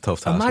 That was a tough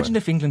task. Imagine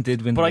if England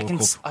did win the World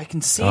Cup. I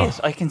can see it.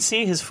 I can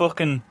see his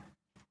fucking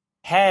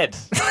head.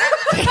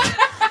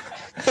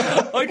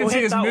 I can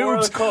see his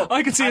moves.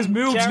 I can see his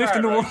moves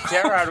lifting the World Cup.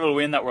 Gerrard will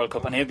win that World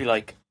Cup, and he'll be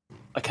like,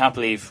 I can't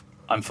believe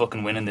I'm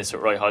fucking winning this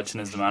with Roy Hodgson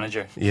as the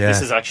manager. Yeah.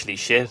 This is actually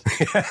shit.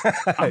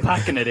 I'm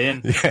packing it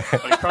in. Yeah.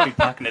 Well, he's probably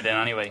packing it in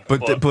anyway.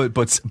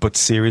 But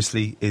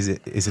seriously, is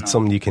it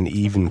something you can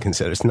even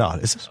consider? It's not,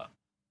 is it?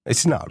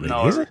 It's not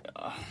really, is it?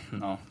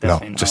 No,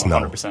 definitely no. Just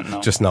 100%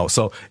 no. Just no.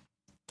 So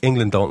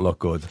England don't look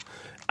good.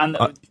 And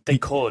they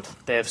could.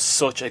 They have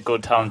such a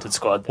good, talented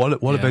squad.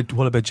 What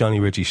about Johnny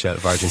Ritchie shell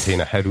of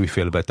Argentina? How do we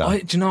feel about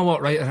that? Do you know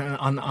what? Right,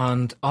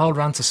 and all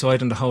rants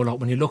aside, and the whole lot.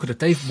 When you look at it,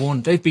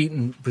 they've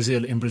beaten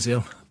Brazil in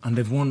Brazil, and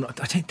they've won.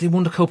 I think they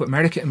won the Copa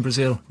America in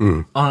Brazil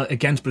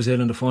against Brazil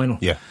in the final.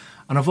 Yeah.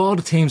 And of all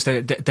the teams,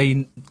 they're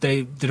the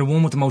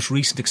one with the most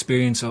recent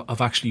experience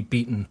of actually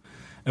beating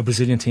a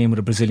Brazilian team with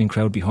a Brazilian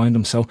crowd behind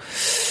them. So,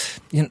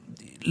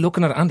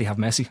 looking at it, and they have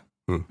Messi.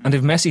 And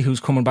if Messi, who's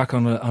coming back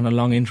on a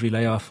long injury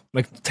layoff,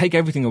 like take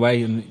everything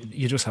away and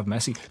you just have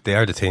Messi. They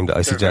are the team that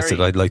I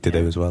suggested I'd like to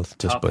do as well.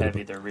 Top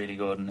heavy, they're really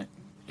good, and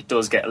it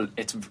does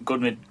it's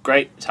good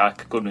great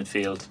attack, good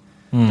midfield,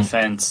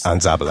 defence,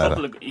 and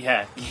Zabaleta.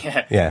 Yeah,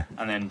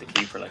 and then the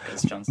keeper like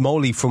Ez Johnson.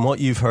 Molly, from what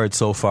you've heard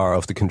so far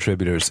of the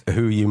contributors,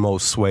 who are you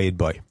most swayed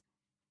by?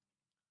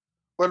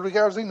 Well,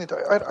 regards England,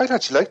 I'd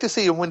actually like to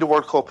see him win the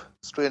World Cup.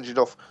 Strange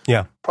enough,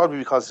 yeah, probably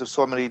because there's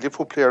so many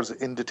Liverpool players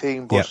in the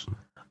team, but. Yeah.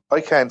 I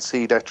can't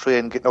see that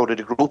train getting out of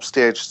the group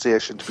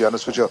station, to be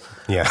honest with you.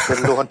 Yeah. Let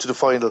alone to the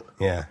final.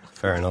 Yeah,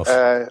 fair enough.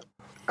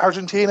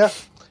 Argentina,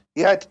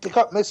 they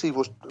got Messi,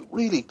 but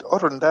really,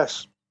 other than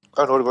that,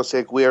 I know they're going to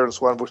say Aguero and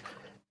so on, but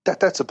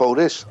that's about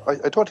it.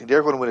 I don't think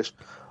they're going to win it.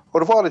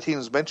 Out of all the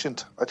teams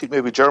mentioned, I think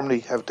maybe Germany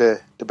have the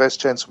best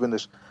chance to win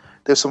it.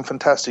 There's some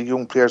fantastic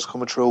young players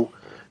coming through.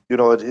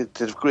 There's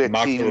a great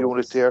team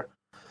unit there.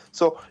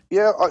 So,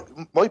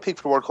 my pick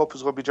for the World Cup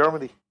is going to be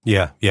Germany.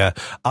 Yeah.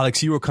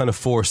 Alex, you were kind of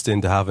forced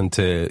into having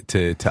to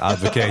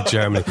advocate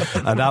Germany,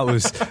 and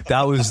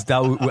that was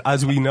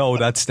as we know,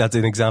 that's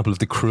an example of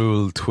the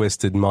cruel,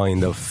 twisted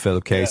mind of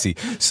Phil Casey.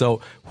 Yeah. So,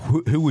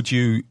 who would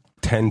you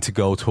tend to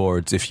go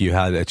towards if you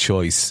had a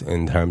choice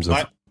in terms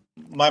of?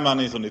 My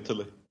money's on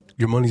Italy.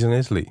 Your money's on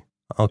Italy.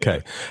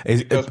 Okay,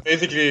 because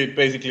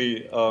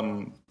basically,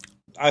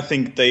 I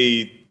think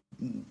they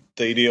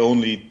the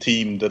only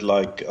team that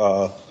like.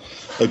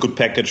 A good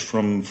package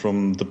from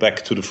the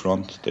back to the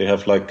front. They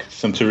have like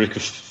some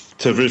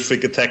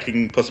terrific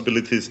attacking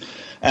possibilities,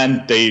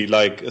 and they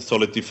like a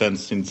solid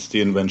defense since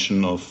the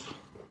invention of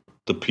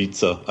the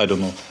pizza. I don't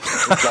know.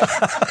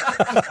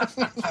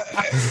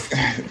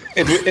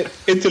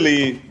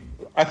 Italy,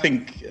 I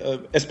think,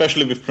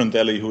 especially with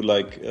Prandelli, who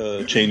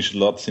changed a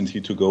lot since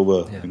he took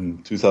over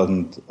in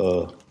 2000.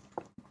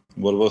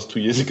 What was 2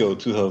 years ago?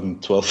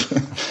 2012.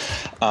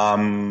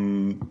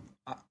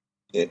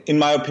 In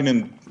my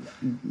opinion,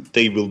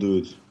 they will do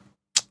it.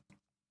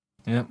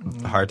 Yeah,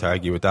 hard to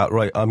argue with that.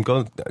 Right, I'm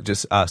going to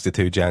just ask the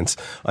two gents.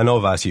 I know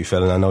I've asked you,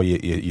 Phil, and I know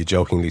you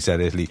jokingly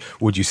said Italy.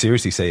 Would you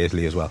seriously say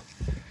Italy as well?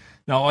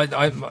 No, I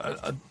think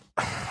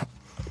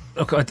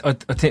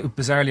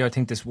bizarrely, I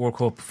think this World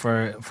Cup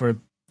for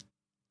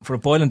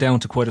boiling down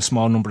to quite a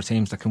small number of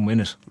teams that can win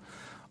it.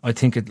 I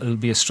think it'll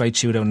be a straight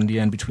shootout in the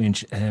end between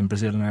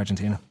Brazil and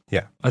Argentina.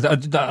 Yeah.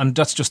 And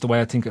that's just the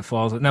way I think it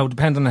falls. Now,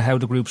 depending on how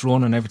the groups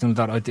run and everything like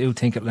that, I do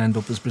think it'll end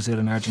up as Brazil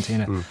and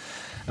Argentina.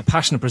 A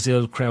passionate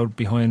Brazil crowd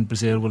behind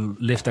Brazil will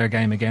lift their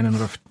game again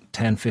another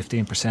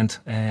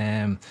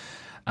 10-15%.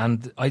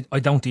 And I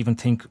don't even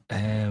think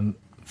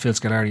Phil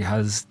Scolari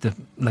has the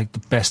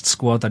best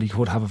squad that he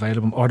could have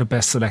available, or the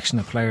best selection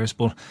of players,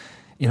 but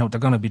they're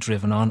going to be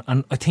driven on.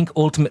 And I think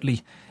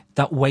ultimately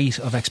that weight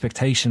of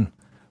expectation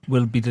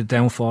will be the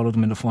downfall of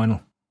them in the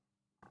final.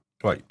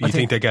 Right, you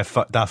think they get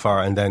that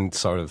far and then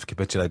sort of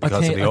capitulate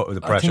because of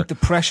the pressure? I think the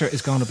pressure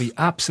is going to be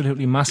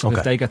absolutely massive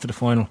if they get to the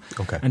final.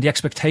 Okay. And the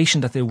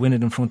expectation that they win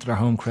it in front of their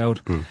home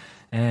crowd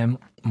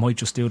might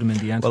just do them in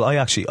the end. Well,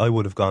 I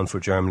would have gone for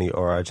Germany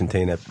or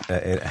Argentina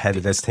ahead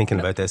of this, thinking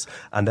about this,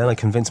 and then I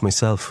convinced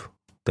myself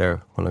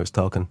there when I was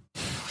talking,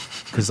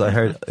 because I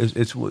heard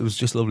it was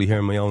just lovely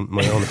hearing my own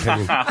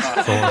opinion.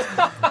 So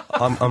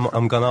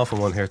I'm gone off on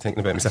one here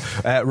thinking about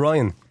myself.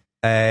 Ryan,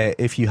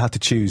 if you had to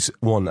choose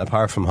one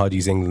apart from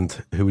Hodgie's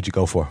England, who would you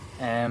go for?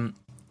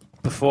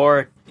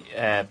 Before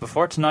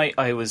tonight,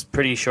 I was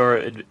pretty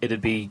sure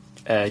it'd be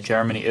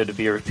Germany. It would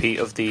be a repeat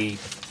of the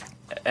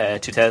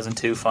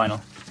 2002 final.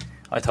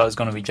 I thought it was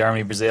going to be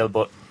Germany-Brazil,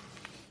 but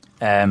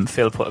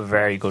Phil put a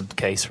very good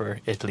case for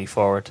Italy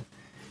forward.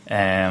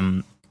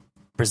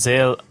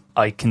 Brazil,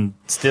 I can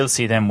still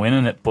see them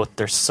winning it, but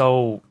they're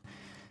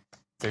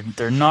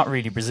not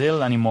really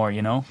Brazil anymore.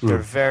 They're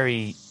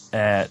very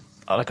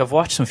I've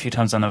watched them a few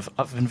times and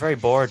I've been very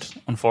bored,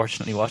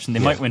 unfortunately, watching. They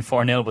might win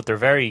 4-0, but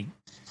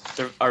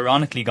they're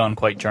ironically gone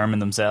quite German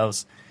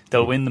themselves.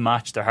 They'll win the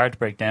match. They're hard to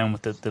break down,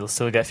 but they'll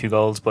still get a few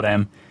goals. But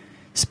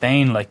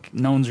Spain,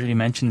 no one's really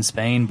mentioned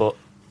Spain, but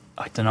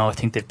I don't know. I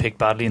think they've picked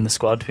badly in the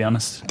squad, to be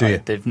honest. Do you?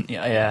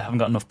 Haven't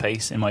got enough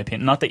pace, in my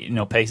opinion. Not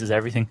that pace is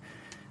everything,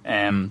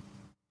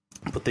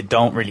 but they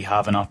don't really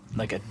have a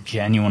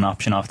genuine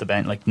option off the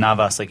bench. Like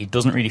Navas, he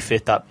doesn't really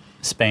fit that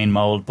Spain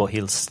mould, but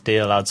he'll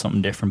still add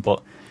something different.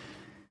 But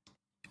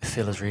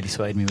Phil has really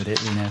swayed me with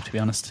Italy now, to be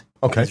honest.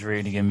 Okay. He's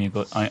really given me a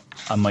good... I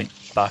might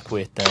back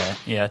with...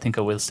 I think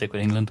I will stick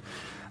with England.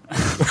 Do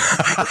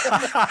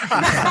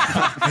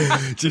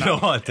you know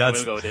what?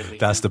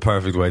 That's the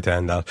perfect way to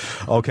end that.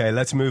 Okay,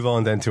 let's move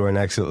on then to our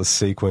next little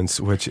sequence,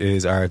 which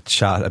is our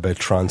chat about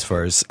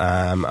transfers,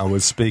 and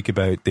we'll speak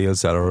about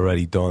deals that are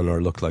already done or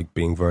look like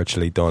being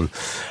virtually done.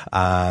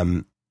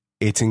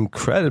 It's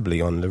incredibly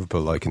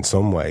un-Liverpool-like in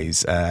some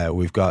ways.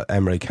 We've got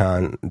Emre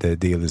Can, the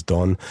deal is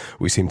done.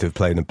 We seem to have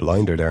played a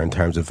blinder there in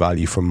terms of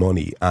value for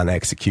money and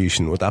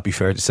execution. Would that be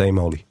fair to say,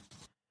 Molly?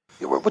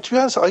 Yeah, but to be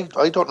honest,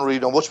 I don't really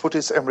know much about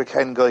this Emre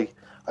Can guy.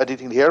 I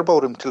didn't hear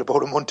about him till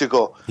about a month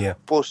ago. Yeah.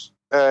 But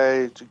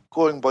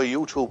going by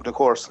YouTube, and of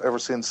course, ever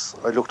since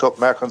I looked up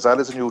Mark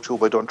Gonzalez on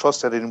YouTube, I don't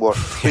trust that anymore.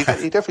 He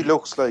definitely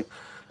looks like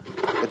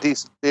a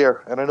decent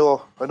player. And I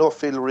know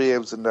Phil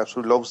raves and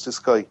absolutely loves this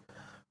guy.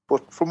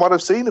 But from what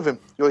I've seen of him,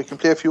 he can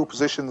play a few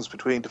positions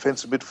between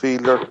defensive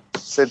midfielder,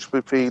 central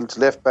midfield,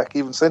 left back,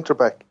 even centre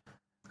back.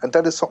 And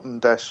that is something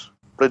that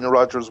Brendan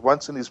Rodgers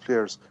wants in his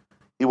players.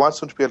 He wants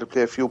them to be able to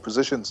play a few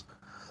positions.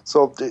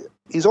 So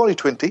he's only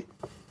 20,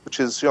 which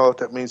is,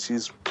 that means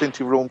he's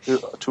plenty of room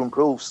to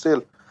improve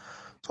still.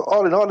 So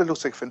all in all, it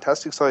looks like a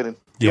fantastic signing.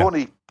 The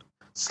only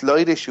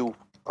slight issue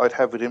I'd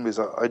have with him is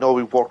I know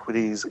we've worked with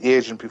his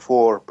agent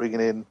before,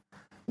 bringing in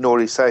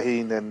Nuri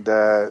Sahin and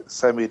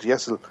Sami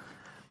Yesel.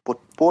 But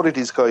both of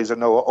these guys are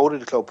now out of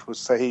the club, with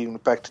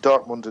Sahin back to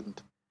Dortmund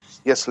and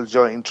Yesel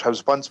joined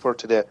Trabzonspor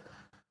today.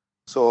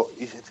 So,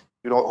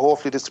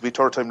 hopefully this will be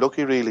third time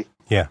lucky, really.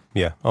 Yeah.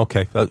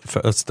 Okay,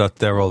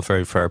 they're all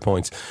very fair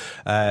points.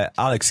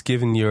 Alex,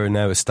 given your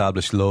now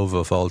established love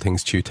of all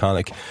things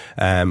Teutonic,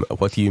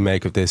 what do you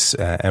make of this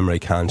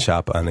Emre Can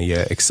chap, and are you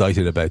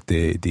excited about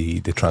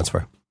the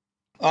transfer?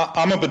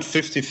 I'm a bit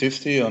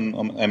 50-50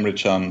 on Emre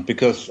Can,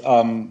 because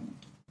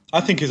I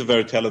think he's a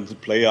very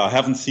talented player. I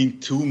haven't seen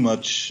too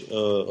much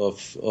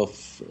of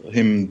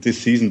him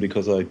this season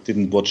because I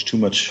didn't watch too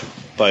much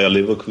Bayer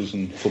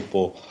Leverkusen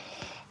football.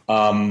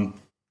 My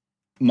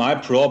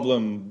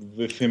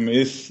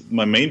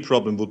main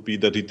problem would be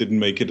that he didn't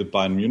make it at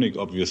Bayern Munich,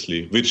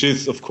 obviously, which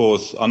is, of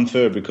course,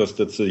 unfair because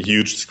that's a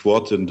huge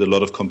squad and a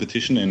lot of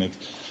competition in it.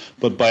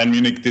 But Bayern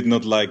Munich did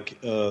not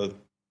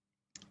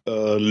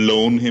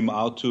loan him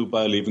out to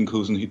Bayer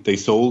Leverkusen. They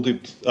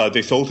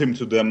sold him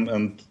to them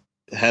and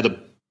had a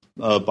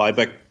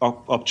buyback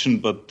option,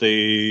 but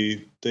they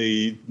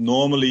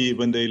normally,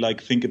 when they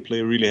think a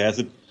player really has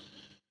it,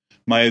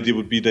 my idea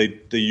would be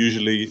they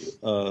usually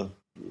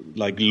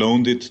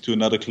loaned it to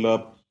another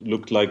club.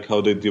 Looked like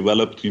how they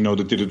developed. They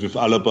did it with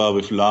Alaba,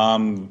 with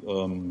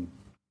Lahm,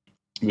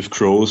 with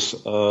Kroos.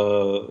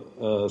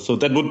 So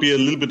that would be a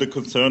little bit of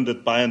concern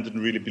that Bayern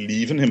didn't really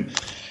believe in him.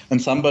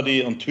 And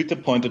somebody on Twitter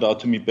pointed out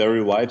to me,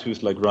 Barry White, who's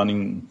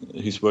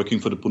he's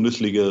working for the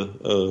Bundesliga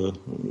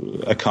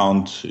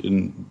account,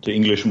 in the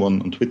English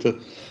one on Twitter.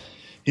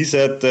 He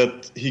said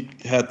that he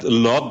had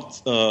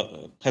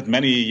had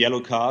many yellow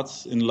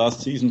cards in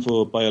last season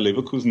for Bayer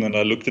Leverkusen, and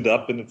I looked it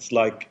up, and it's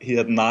like he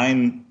had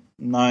 9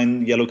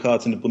 9 yellow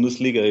cards in the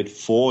Bundesliga. He had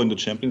 4 in the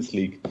Champions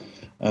League,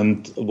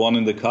 and 1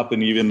 in the cup,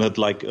 and even had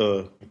like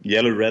a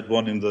yellow-red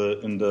one in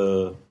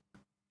the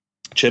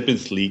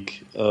Champions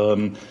League.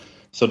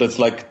 So that's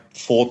like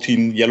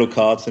 14 yellow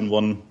cards and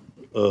 1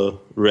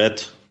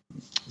 red,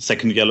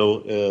 second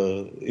yellow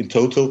in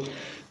total,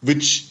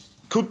 which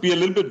could be a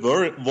little bit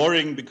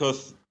worrying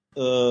because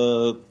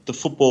the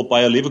football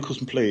Bayer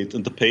Leverkusen played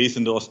and the pace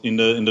in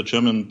the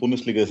German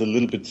Bundesliga is a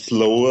little bit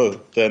slower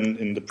than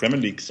in the Premier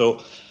League.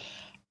 So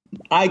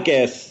I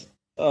guess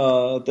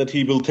that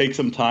he will take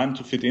some time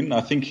to fit in.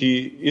 I think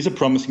he is a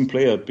promising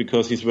player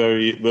because he's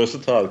very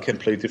versatile, can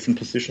play different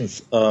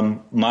positions.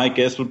 My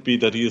guess would be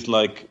that he is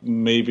like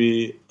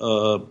maybe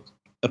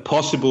a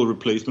possible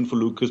replacement for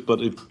Lucas, but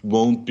it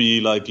won't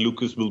be like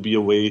Lucas will be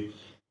away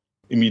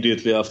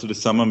immediately after the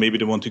summer. Maybe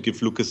they want to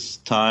give Lucas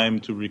time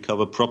to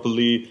recover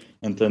properly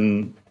and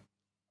then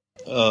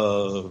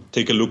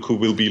take a look who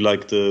will be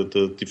like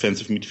the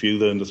defensive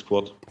midfielder in the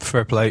squad.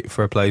 Fair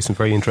play. Some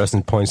very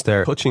interesting points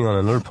there. Touching on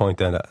another point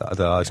then that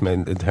Alex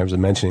made in terms of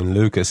mentioning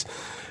Lucas,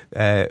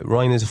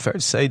 Ryan, is it fair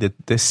to say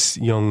that this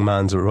young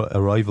man's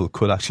arrival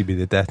could actually be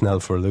the death knell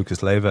for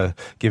Lucas Leiva,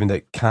 given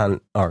that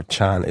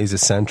Chan is a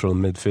central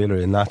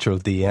midfielder, a natural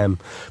DM,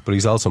 but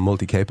he's also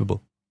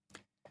multi-capable?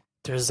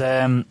 There's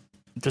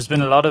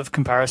been a lot of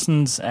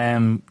comparisons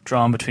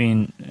drawn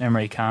between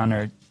Emre Can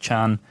or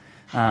Chan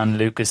and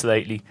Lucas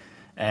lately.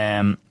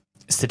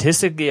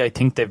 Statistically, I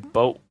think they've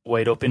both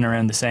weighed up in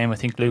around the same. I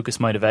think Lucas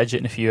might have edged it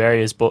in a few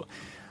areas, but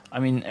I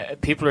mean,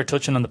 people are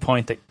touching on the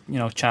point that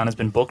Chan has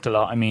been booked a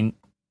lot. I mean,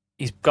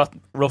 he's got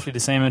roughly the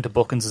same amount of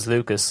bookings as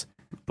Lucas,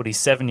 but he's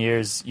 7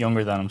 years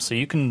younger than him. So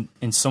you can,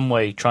 in some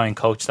way, try and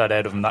coach that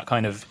out of him. That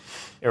kind of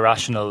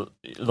irrational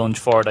lunge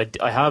forward.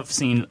 I have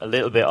seen a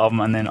little bit of him,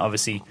 and then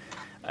obviously,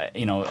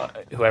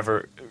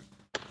 whoever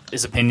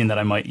his opinion that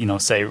I might,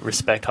 say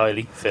respect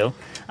highly, Phil,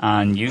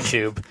 on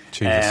YouTube.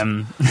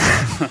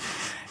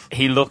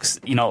 He looks,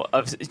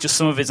 just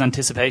some of his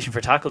anticipation for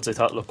tackles I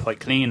thought looked quite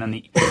clean, and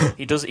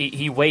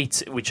he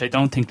waits, which I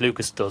don't think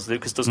Lucas does.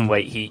 Lucas doesn't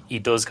wait. He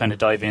does kind of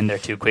dive in there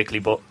too quickly,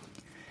 but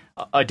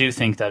I do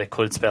think that it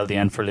could spell the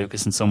end for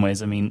Lucas in some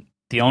ways. I mean,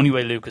 the only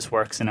way Lucas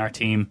works in our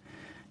team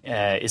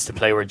is to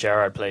play where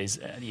Gerrard plays.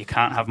 You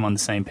can't have him on the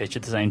same pitch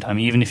at the same time.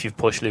 Even if you've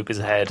pushed Lucas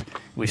ahead,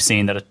 we've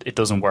seen that it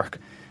doesn't work.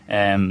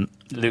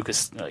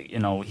 Lucas,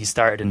 he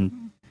started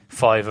in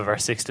 5 of our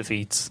 6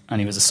 defeats,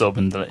 and he was a sub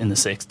in the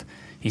 6th.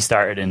 He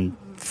started in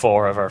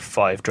 4 of our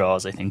 5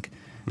 draws, I think,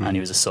 and he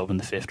was a sub in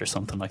the 5th or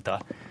something like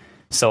that.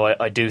 So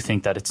I do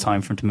think that it's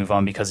time for him to move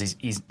on because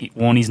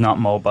he's not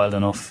mobile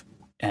enough.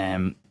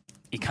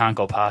 He can't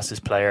go past his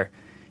player.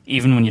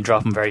 Even when you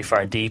drop him very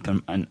far deep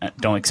and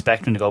don't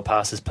expect him to go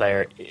past his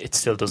player, it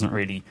still doesn't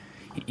really,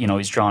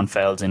 he's drawing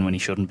fouls in when he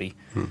shouldn't be.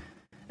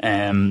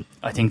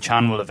 I think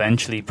Chan will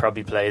eventually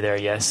probably play there,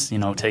 yes,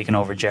 taking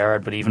over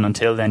Gerrard, but even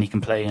until then he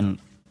can play in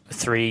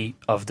 3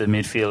 of the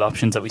midfield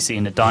options that we see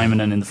in the diamond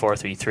and in the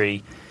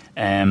 4-3-3.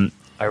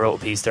 I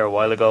wrote a piece there a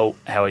while ago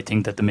how I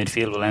think that the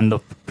midfield will end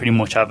up pretty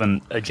much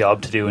having a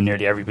job to do in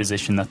nearly every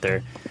position that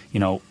they're,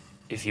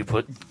 if you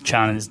put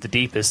Chan as the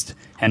deepest,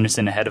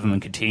 Henderson ahead of him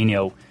and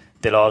Coutinho,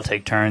 they'll all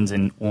take turns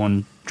in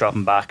 1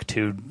 dropping back,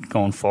 2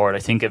 going forward. I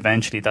think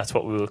eventually that's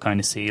what we will kind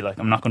of see. Like,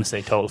 I'm not going to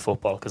say total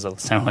football because I'll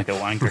sound like a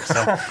wanker,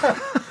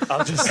 so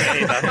I'll just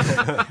say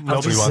that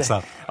nobody wants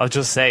that. I'll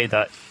just say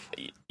that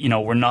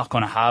we're not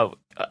going to have.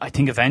 I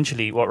think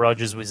eventually what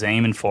Rodgers was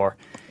aiming for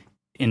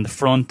in the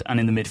front and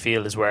in the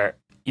midfield is where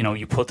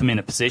you put them in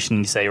a position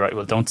and you say, right,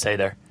 well, don't stay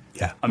there.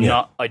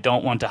 I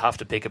don't want to have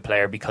to pick a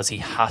player because he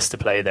has to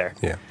play there.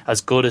 Yeah.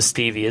 As good as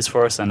Stevie is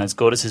for us and as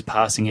good as his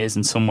passing is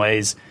in some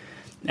ways,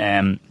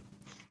 he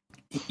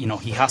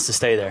has to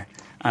stay there.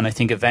 And I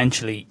think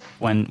eventually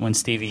when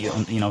Stevie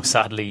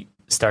sadly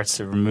starts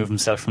to remove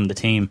himself from the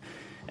team,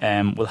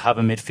 we'll have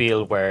a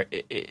midfield where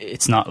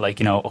it's not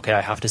like okay,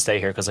 I have to stay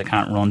here because I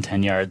can't run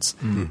 10 yards.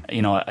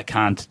 I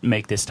can't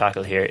make this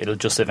tackle here. It'll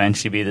just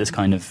eventually be this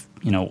kind of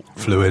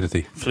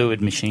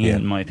fluid machine,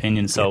 in my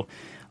opinion. So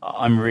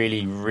I'm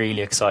really,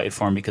 really excited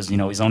for him because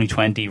he's only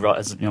 20.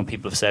 As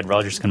people have said,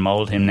 Rodgers can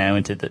mould him now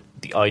into the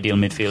ideal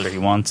midfielder he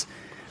wants.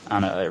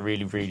 And I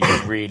really, really,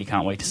 really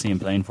can't wait to see him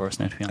playing for us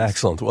now, to be honest.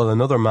 Excellent. Well,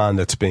 another man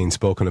that's being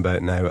spoken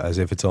about now as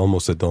if it's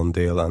almost a done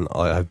deal, and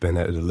I've been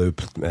out of the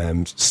loop,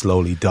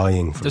 slowly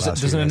dying. There's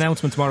an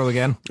announcement tomorrow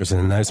again. There's an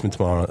announcement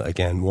tomorrow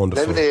again.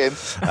 Wonderful.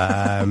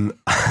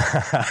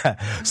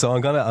 So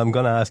I'm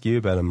gonna ask you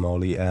about him,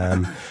 Molly.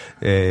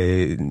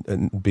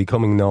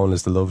 Becoming known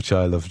as the love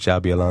child of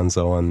Xabi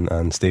Alonso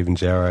and Steven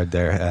Gerrard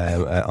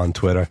there on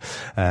Twitter.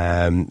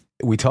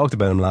 We talked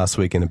about him last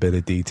week in a bit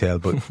of detail,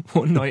 but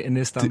one night in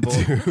Istanbul.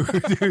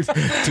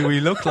 Do we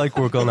look like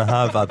we're going to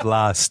have at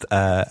last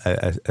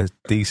a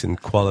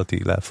decent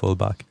quality left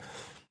fullback?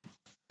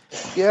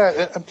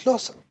 Yeah, and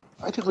plus,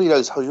 I didn't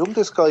realise how young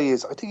this guy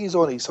is. I think he's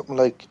only something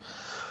like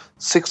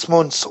 6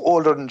 months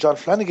older than John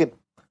Flanagan.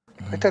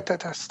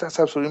 That's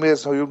absolutely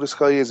amazing how young this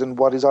guy is and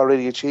what he's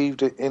already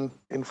achieved in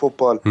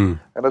football. And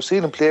I've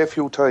seen him play a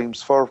few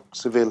times for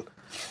Seville,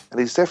 and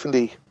he's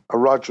definitely a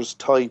Rodgers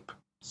type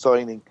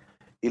signing.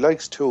 he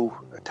likes to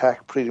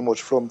attack pretty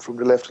much from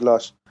the left a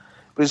lot.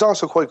 But he's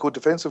also quite good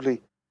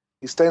defensively.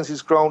 He stands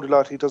his ground a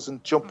lot. He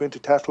doesn't jump into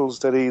tackles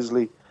that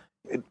easily.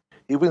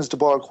 He wins the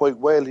ball quite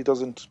well. He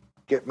doesn't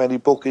get many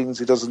bookings.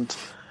 He doesn't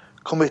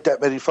commit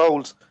that many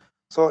fouls.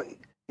 So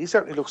he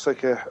certainly looks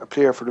like a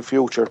player for the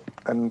future.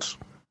 And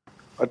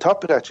on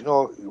top of that,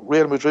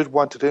 Real Madrid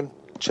wanted him,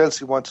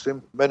 Chelsea wanted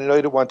him, Man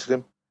United wanted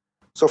him.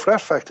 So for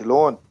that fact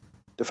alone,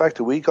 the fact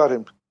that we got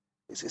him,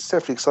 it's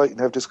definitely exciting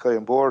to have this guy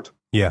on board.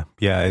 Yeah,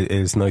 it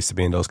is nice to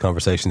be in those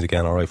conversations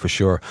again, all right, for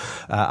sure.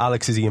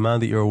 Alex, is he a man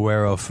that you're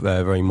aware of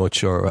very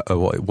much, or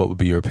what would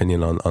be your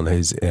opinion on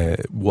his,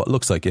 what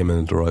looks like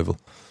imminent arrival?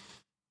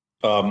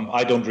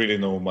 I don't really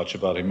know much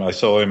about him. I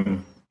saw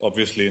him,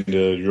 obviously, in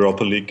the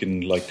Europa League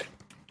in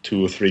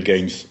 2 or 3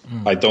 games.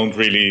 I don't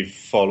really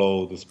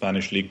follow the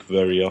Spanish league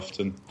very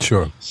often.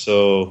 Sure.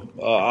 So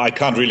I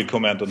can't really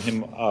comment on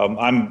him.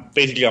 I'm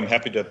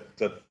happy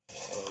that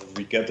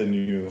we get a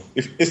new...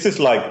 Is this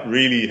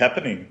really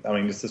happening? I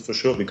mean, is this for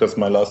sure? Because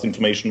my last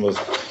information was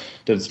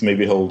that it's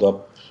maybe hold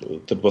up.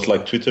 That was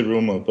Twitter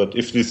rumor. But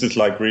if this is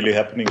really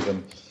happening,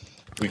 then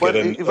we get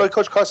an... If I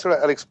could cross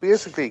that, Alex,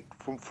 basically,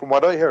 from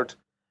what I heard,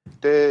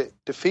 the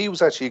fee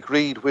was actually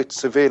agreed with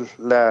Seville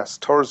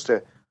last Thursday,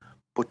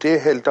 but they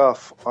held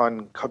off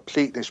on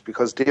completeness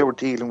because they were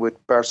dealing with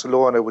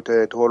Barcelona with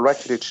the whole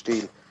Rakitic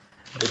deal.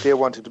 That they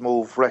wanted to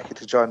move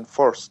Rakitic on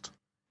first.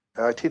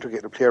 I think they're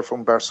getting a player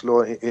from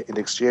Barcelona in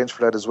exchange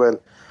for that as well.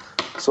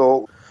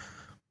 So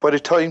by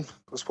the time,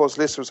 I suppose,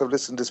 listeners have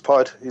listened to this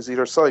pod, he's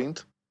either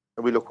signed,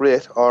 and we look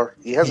great, or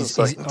he hasn't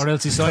signed. Or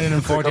else he's signing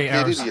in 48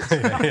 hours.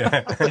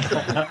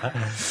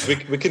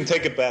 We can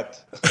take a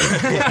bet.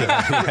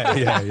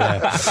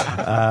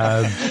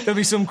 There'll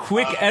be some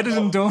quick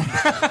editing done.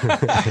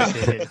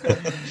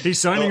 He's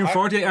signing in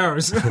 48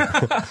 hours.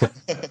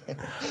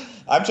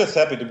 I'm just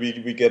happy that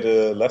we get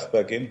a left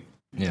back in.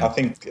 Yeah.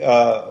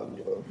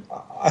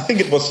 I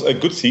think it was a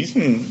good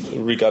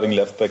season regarding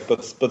left back,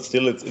 but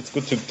still it's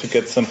good to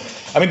get some.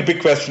 I mean, the big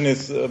question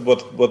is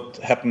what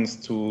happens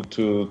to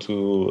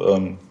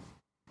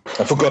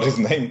I forgot his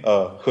name,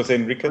 Jose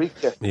Enrique.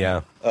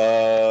 Yeah.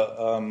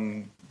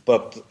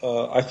 But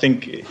I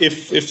think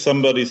if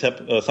something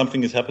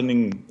is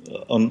happening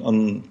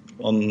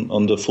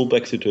on the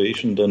fullback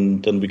situation,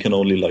 then we can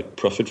only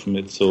profit from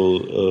it.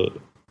 So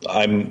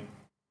I'm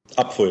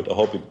up for it. I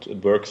hope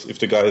it works. If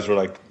the guys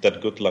are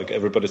that good, like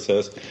everybody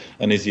says,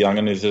 and he's young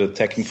and he's an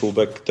attacking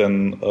fullback,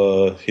 then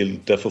he'll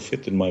definitely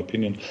fit, in my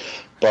opinion.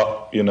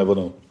 But you never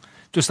know.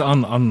 Just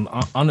on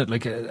it,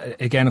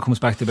 again, it comes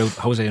back to about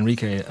Jose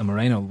Enrique and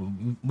Moreno.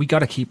 We got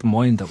to keep in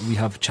mind that we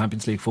have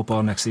Champions League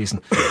football next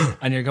season,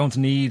 and you're going to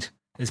need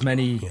as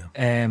many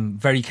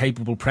very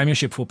capable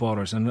Premiership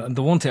footballers. And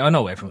the one thing I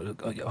know,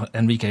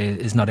 Enrique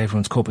is not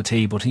everyone's cup of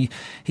tea, but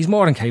he's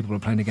more than capable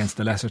of playing against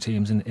the lesser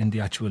teams in the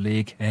actual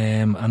league.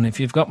 And if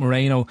you've got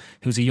Moreno,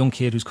 who's a young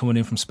kid who's coming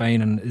in from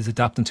Spain and is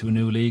adapting to a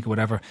new league or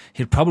whatever,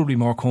 he'll probably be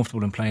more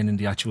comfortable in playing in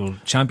the actual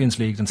Champions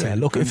League than say.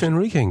 Look, if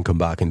Enrique can come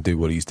back and do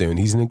what he's doing,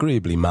 he's an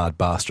agreeably mad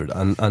bastard,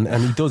 and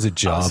he does a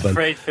job. I was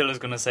afraid Phil was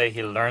going to say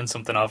he'll learn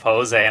something off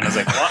Jose, and I was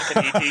like, what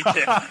can he teach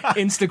him?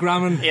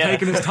 Instagramming,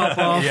 taking his top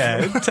off.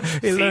 Yeah.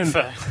 He'll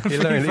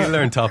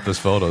learn topless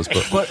photos.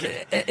 But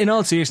in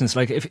all seriousness,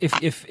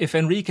 if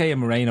Enrique and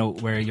Moreno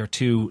were your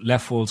two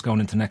left fulls going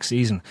into next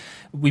season,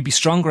 we'd be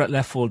stronger at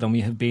left full than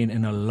we have been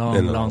in a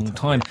long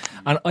time.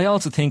 And I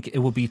also think it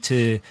would be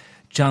to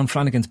John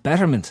Flanagan's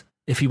betterment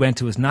if he went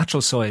to his natural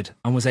side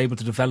and was able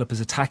to develop his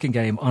attacking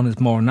game on his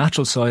more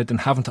natural side than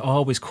having to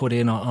always cut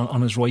in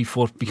on his right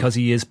foot because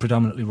he is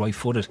predominantly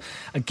right-footed.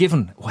 And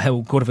given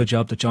how good of a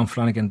job that John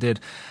Flanagan did,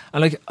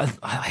 and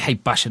I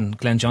hate bashing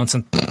Glenn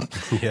Johnson.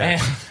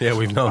 Yeah,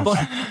 we've known.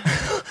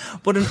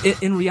 But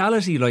in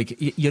reality,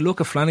 you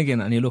look at Flanagan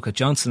and you look at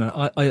Johnson,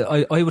 and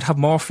I would have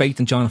more faith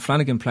in John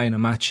Flanagan playing a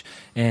match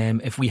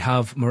if we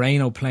have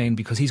Moreno playing,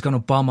 because he's going to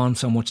bomb on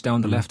so much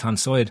down the left-hand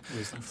side.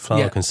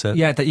 Flanagan said.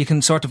 Yeah, that you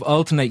can sort of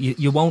alternate.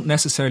 You won't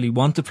necessarily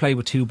want to play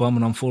with two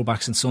bombing on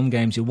fullbacks in some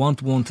games. You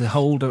want one to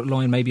hold the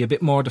line maybe a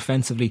bit more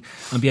defensively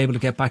and be able to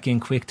get back in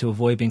quick to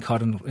avoid being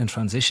caught in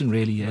transition,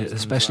 really,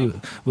 especially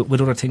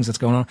with other things that's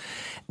going on.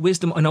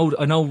 Wisdom, I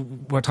know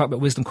we're talking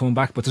about Wisdom coming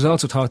back, but there's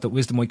also talk that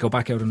Wisdom might go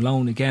back out on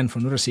loan again for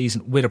another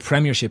season with a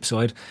Premiership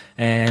side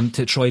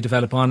to try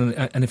develop on.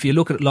 And if you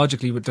look at it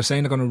logically, they're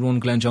saying they're going to run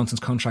Glenn Johnson's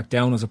contract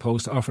down as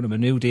opposed to offering him a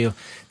new deal.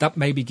 That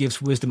maybe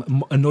gives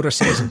Wisdom another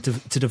season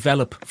to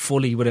develop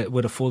fully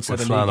with a full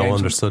set of league games.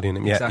 Understudying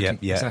him.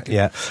 Exactly.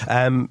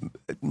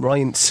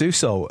 Ryan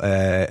Suso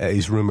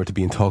is rumoured to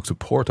be in talks with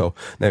Porto.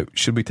 Now,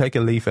 should we take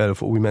a leaf out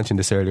of what we mentioned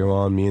this earlier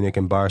on, Munich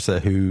and Barca,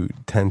 who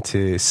tend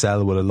to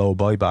sell with a low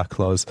buyback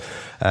clause,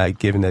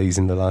 given that he's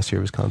in the last year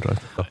of his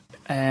contract?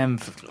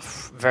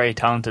 Very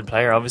talented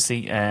player,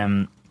 obviously. I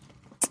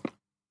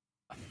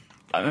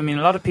mean,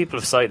 a lot of people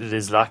have cited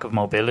his lack of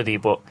mobility,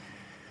 but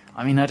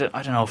I mean, I don't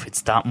know if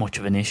it's that much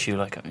of an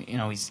issue.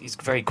 He's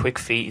very quick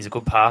feet. He's a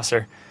good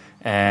passer.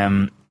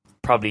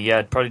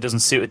 Probably doesn't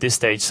suit at this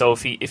stage. So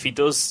if he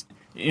does,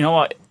 you know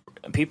what,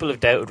 people have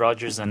doubted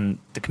Rodgers and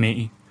the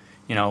committee.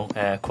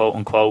 quote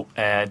unquote,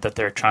 that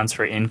their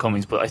transfer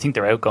incomings, but I think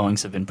their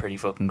outgoings have been pretty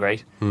fucking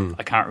great.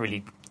 I can't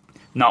really,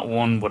 not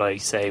one would I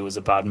say was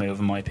a bad move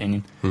in my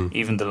opinion.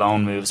 Even the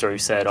loan moves where we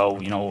said,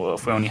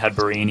 if we only had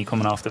Barini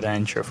coming off the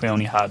bench, or if we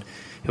only had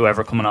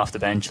whoever coming off the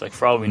bench, like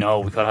for all we know,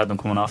 we could have had them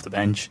coming off the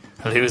bench,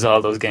 lose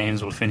all those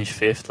games, we'll finish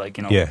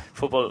 5th.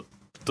 Football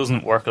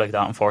doesn't work like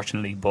that,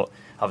 unfortunately, but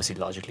obviously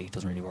logically it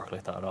doesn't really work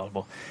like that at all.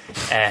 But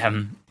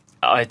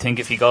I think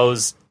if he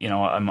goes,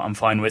 I'm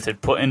fine with it.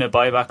 Put in a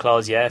buyback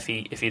clause, if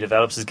he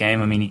develops his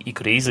game. I mean, he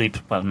could easily,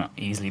 well, not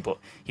easily, but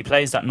he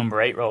plays that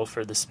number 8 role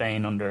for the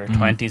Spain under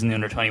 20s and the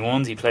under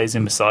 21s. He plays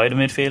in beside a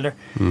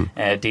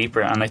midfielder,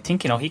 deeper, and I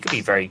think he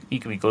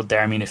could be good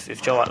there. I mean,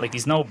 if Joe, like,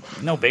 he's no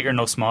bigger,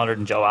 no smaller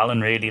than Joe Allen,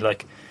 really,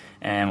 like,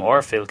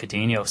 or Phil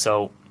Coutinho.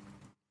 So,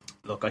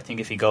 look, I think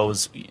if he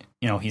goes, he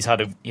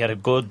had a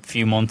good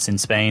few months in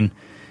Spain.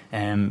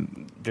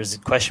 There's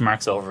question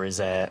marks over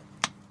his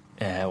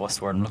what's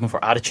the word I'm looking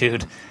for,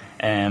 attitude.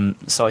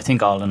 So I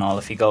think all in all,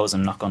 if he goes,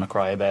 I'm not going to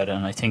cry about it.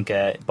 And I think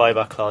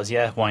buyback clause,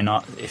 why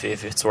not, if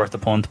it's worth the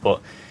punt.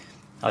 But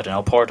I don't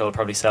know, Porto will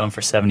probably sell him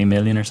for 70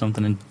 million or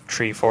something in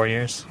 3-4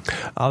 years.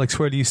 Alex,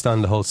 where do you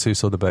stand the whole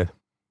Suso debate?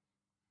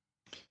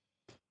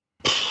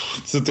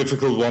 It's a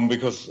difficult one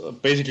because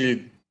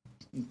basically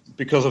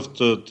because of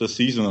the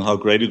season and how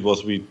great it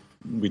was,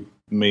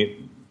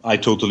 I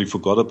totally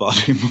forgot about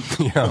him.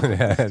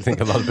 yeah, I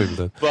think a lot of people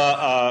did.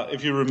 But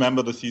if you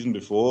remember the season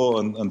before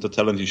and the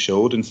talent he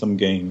showed in some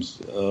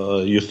games,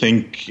 you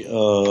think,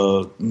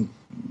 would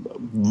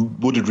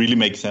it really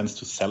make sense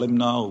to sell him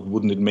now?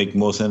 Wouldn't it make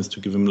more sense to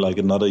give him like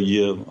another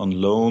year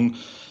on loan?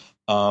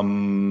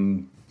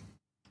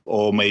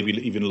 Or maybe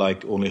even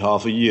like only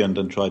half a year and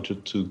then try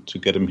to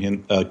get him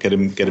in, get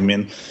him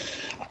in.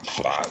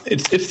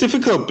 It's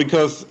difficult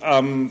because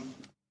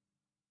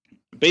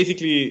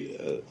basically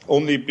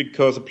only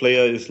because a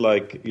player is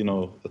like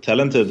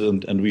talented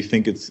and we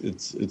think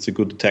it's a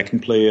good attacking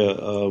player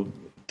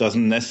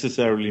doesn't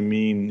necessarily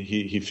mean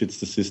he fits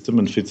the system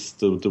and fits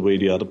the way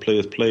the other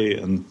players play.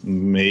 And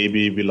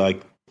maybe we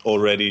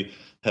already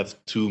have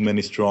too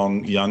many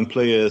strong young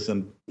players,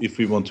 and if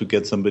we want to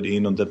get somebody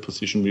in on that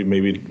position, we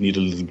maybe need a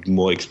little bit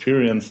more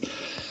experience.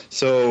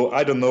 So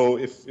I don't know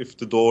if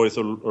the door is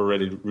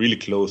already really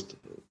closed.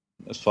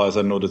 As far as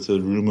I know, that's a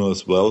rumor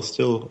as well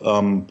still.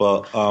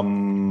 But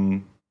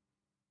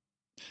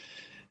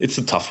it's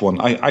a tough one.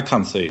 I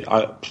can't say.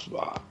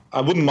 I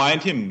wouldn't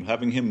mind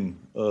having him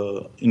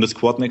in the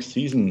squad next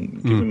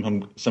season, give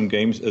him some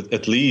games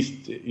at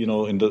least,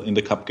 in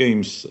the cup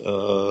games,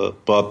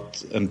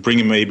 and bring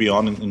him maybe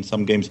on in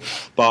some games.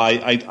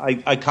 But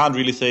I can't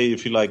really say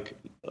if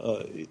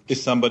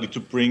is somebody to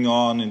bring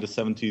on in the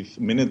 70th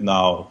minute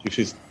now, if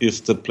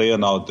is the player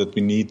now that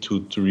we need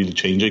to really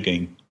change a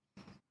game.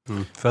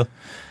 Phil?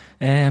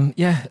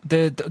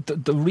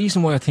 The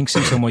reason why I think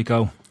Suso might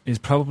go is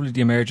probably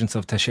the emergence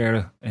of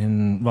Teixeira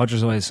in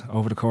Rodgers' eyes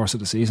over the course of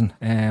the season.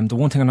 The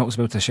one thing I noticed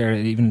about Teixeira,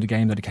 even in the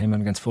game that he came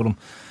in against Fulham,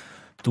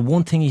 the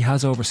one thing he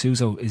has over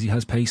Suso is he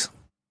has pace.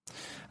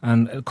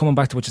 And coming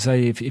back to what you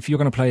say, if you're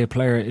going to play a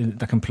player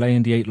that can play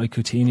in the 8 like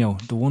Coutinho,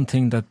 the one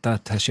thing that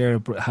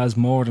Teixeira has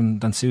more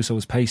than Suso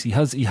is pace. He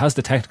has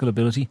the technical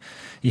ability.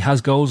 He has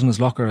goals in his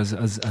locker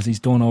as he's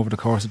done over the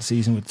course of the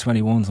season with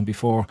 21s and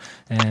before,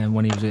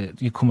 when he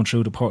was coming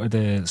through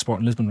the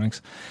Sporting Lisbon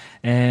ranks.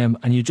 And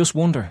you just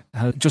wonder,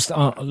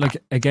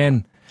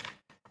 again,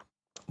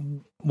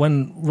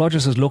 when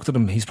Rodgers has looked at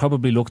him, he's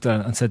probably looked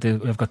at and said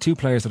we've got two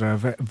players that are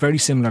a very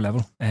similar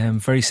level,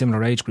 very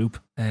similar age group.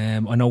 I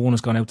know one has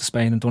gone out to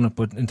Spain and done it,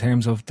 but in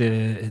terms of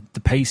the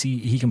pace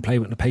he can play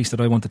with and the pace that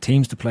I want the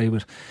teams to play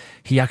with,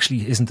 he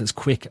actually isn't as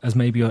quick as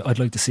maybe I'd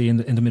like to see in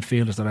the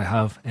midfielders that I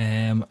have.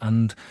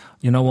 And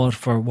you know what,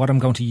 for what I'm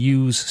going to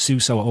use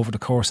Suso over the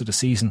course of the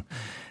season,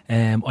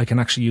 I can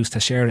actually use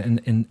Teixeira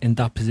in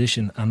that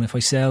position. And if I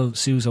sell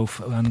Suso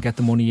and get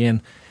the money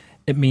in,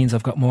 it means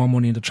I've got more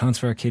money in the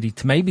transfer kitty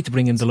to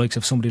bring in the likes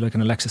of somebody like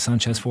an Alexis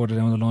Sanchez further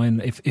down the line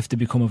if they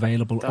become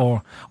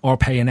available, or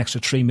pay an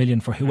extra 3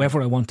 million for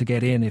whoever I want to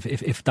get in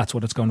if that's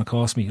what it's going to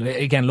cost me.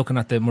 Again, looking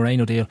at the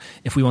Moreno deal,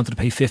 if we wanted to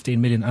pay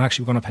 15 million and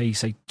actually we're going to pay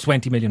say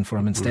 20 million for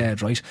him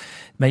instead, right?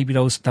 Maybe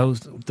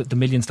the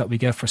millions that we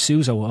get for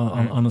Suso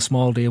on a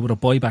small deal with a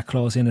buyback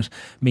clause in it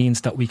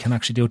means that we can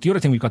actually do it. The other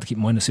thing we've got to keep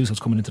in mind is Suso's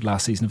coming into the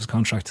last season of his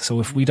contract,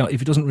 so if he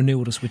doesn't renew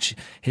with us, which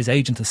his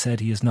agent has said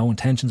he has no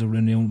intentions of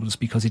renewing with us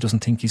because he doesn't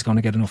think he's going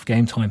to get enough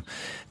game time,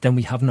 then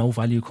we have no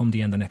value come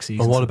the end of next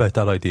season. And what about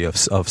that idea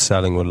of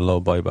selling with a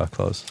low buyback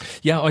clause?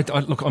 Yeah,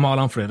 look, I'm all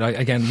on for it.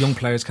 Again, young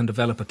players can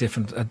develop at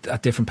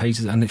different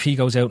paces, and if he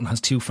goes out and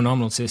has two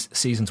phenomenal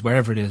seasons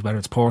wherever it is, whether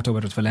it's Porto,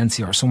 whether it's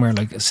Valencia or somewhere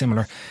like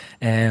similar,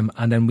 and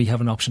then we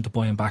have an option to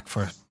buy him back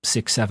for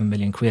 6-7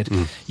 million quid,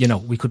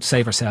 we could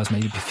save ourselves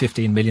maybe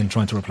 15 million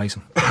trying to replace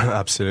him.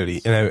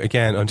 Absolutely. Now,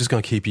 again, I'm just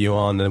going to keep you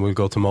on, and then we'll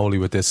go to Molly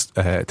with this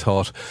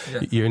thought.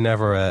 Yeah. You're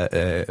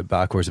never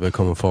backwards about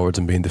coming forwards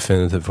and being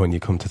definitive when you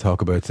come to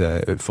talk about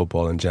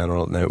football in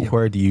general. Now,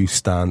 where do you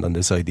stand on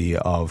this idea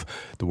of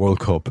the World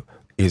Cup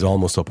is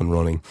almost up and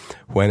running.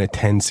 When it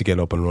tends to get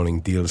up and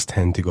running, deals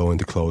tend to go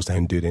into close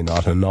down, do they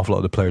not? And an awful lot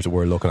of the players that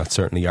we're looking at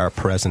certainly are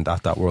present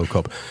at that World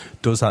Cup.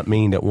 Does that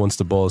mean that once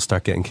the balls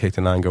start getting kicked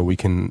in anger, we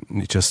can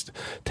just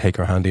take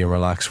our handy and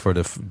relax for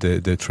the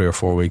 3 or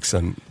 4 weeks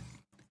and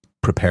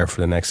prepare for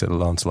the next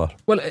little onslaught?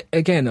 Well,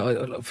 again,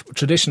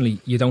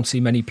 traditionally you don't see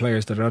many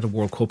players that are at a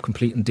World Cup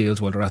completing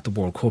deals while they're at the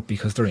World Cup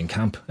because they're in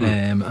camp,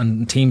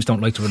 and teams don't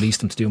like to release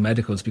them to do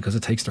medicals because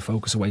it takes their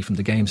focus away from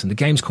the games, and the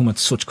games come at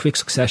such quick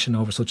succession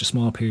over such a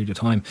small period of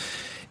time.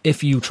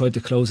 If you tried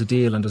to close a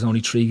deal and there's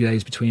only 3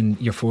 days between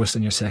your first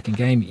and your second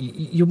game,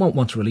 you won't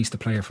want to release the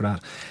player for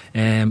that.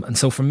 And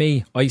so for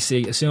me, I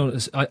see, as soon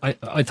as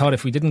I thought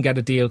if we didn't get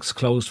a deal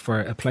closed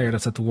for a player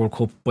that's at the World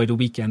Cup by the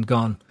weekend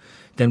gone,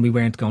 then we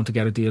weren't going to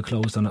get a deal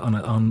closed on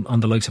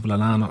the likes of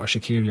Lallana or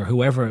Shaqiri or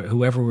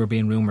whoever we're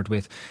being rumoured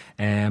with.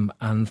 And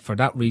for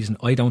that reason,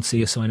 I don't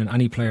see us signing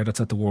any player that's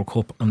at the World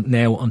Cup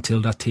now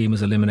until that team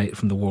is eliminated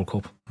from the World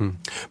Cup.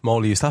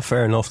 Molly, is that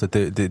fair enough that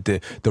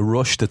the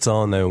rush that's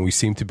on now, and we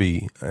seem to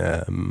be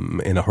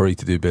in a hurry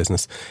to do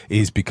business,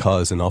 is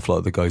because an awful lot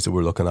of the guys that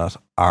we're looking at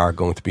are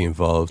going to be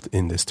involved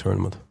in this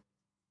tournament?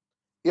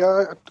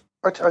 Yeah,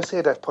 I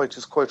say that point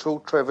is quite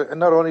true, Trevor. And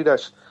not only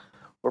that,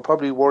 we're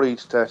probably worried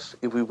that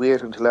if we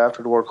wait until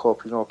after the World Cup,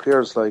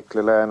 players like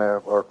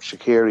Lallana or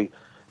Shaqiri,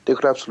 they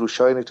could absolutely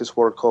shine at this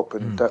World Cup,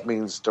 and that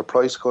means their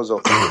price goes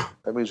up.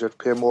 That means you have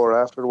to pay more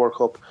after the World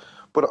Cup.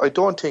 But I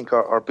don't think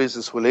our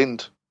business will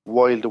end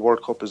while the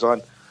World Cup is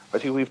on. I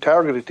think we've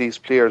targeted these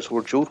players who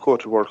are due to go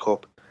to the World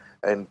Cup,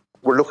 and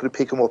we're looking to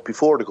pick them up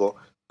before they go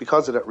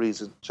because of that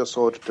reason, just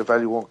so that the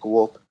value won't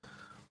go up.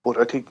 But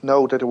I think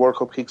now that the World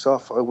Cup kicks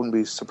off, I wouldn't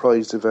be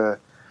surprised if a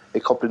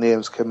couple of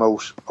names came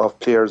out of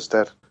players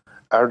that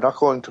are not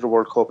going to the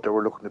World Cup that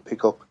we're looking to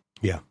pick up.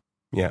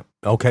 Yeah.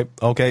 Okay.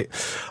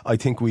 I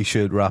think we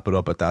should wrap it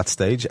up at that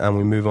stage, and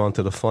we move on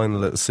to the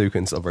final little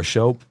sequence of our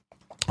show,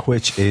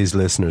 which is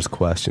listeners'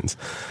 questions.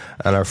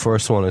 And our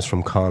first one is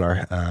from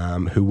Connor,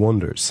 who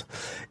wonders,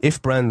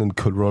 if Brendan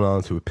could run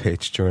onto a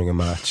pitch during a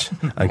match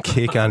and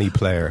kick any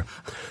player,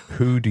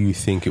 who do you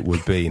think it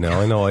would be?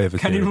 Now, I know I have a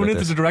Can you run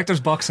into the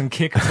director's box and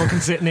kick a fucking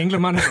sitting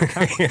England manager?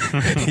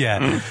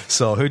 Yeah.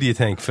 So who do you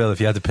think, Phil, if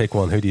you had to pick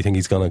one, who do you think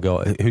he's going to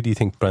go? Who do you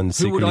think Brendan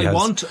secretly has? Who would I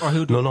want? Or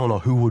who? No.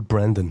 Who would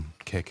Brendan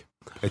kick?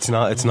 It's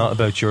not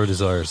about your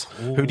desires.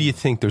 Who do you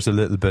think there's a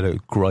little bit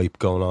of gripe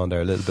going on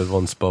there, a little bit of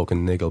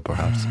unspoken niggle,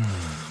 perhaps?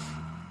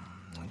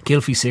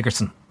 Gylfi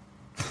Sigurdsson.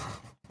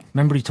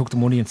 Remember, he took the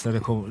money instead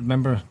of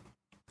remember?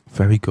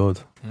 Very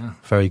good. Yeah.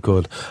 Very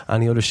good.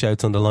 Any other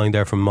shouts on the line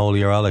there from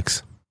Molly or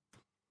Alex?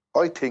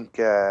 I think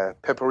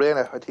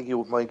Peperena, I think he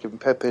would mind giving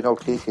Pepe an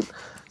out kicking,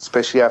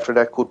 especially after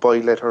that goodbye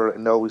letter,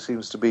 and now he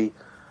seems to be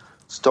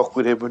stuck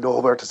with him with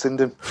nowhere to send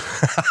him.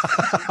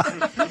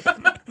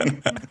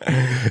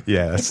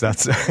 Yeah,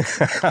 that's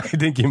I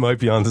think you might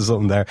be onto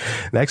something there.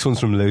 Next one's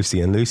from Lucy,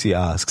 and Lucy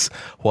asks,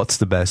 what's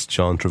the best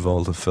John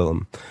Travolta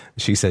film?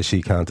 She says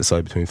she can't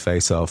decide between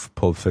Face Off,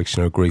 Pulp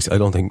Fiction or Grease. I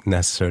don't think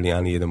necessarily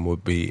any of them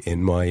would be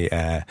in my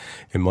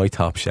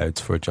top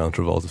shouts for John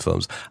Travolta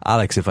films.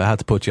 Alex, if I had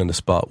to put you on the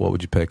spot, what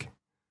would you pick?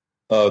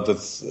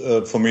 That's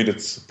for me.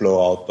 That's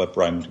Blowout by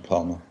Brian De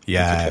Palma.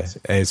 Yeah,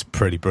 it's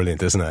pretty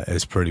brilliant, isn't it?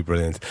 It's pretty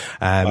brilliant.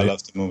 I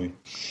love the movie.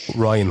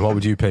 Ryan, what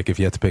would you pick if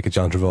you had to pick a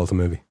John Travolta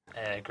movie?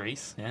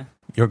 Grease, yeah.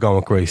 You're going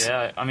with Grease.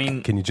 Yeah, I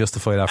mean, can you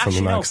justify that from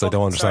the man? Because I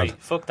don't understand. Sorry,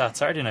 fuck that.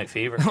 Saturday Night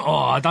Fever.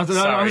 I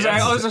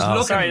was just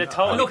looking. Sorry,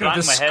 totally looking at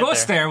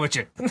disgust there with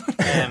you.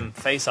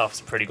 Face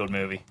Off's a pretty good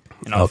movie.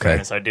 In all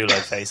fairness, I do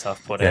like Face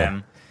Off, but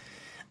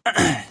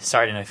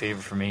Saturday Night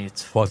Fever for me,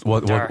 it's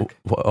what dark.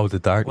 Oh, the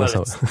darkness.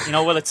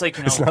 Well, it's like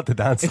it's not the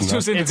dancing. It's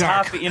just in the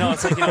dark. Happy,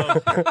 it's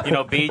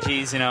like Bee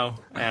Gees, and all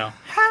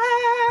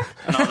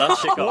that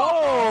shit.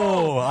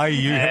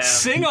 Whoa!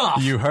 Sing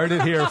off. You heard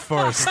it here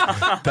first.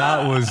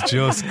 That was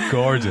just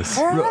gorgeous.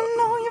 I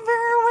know you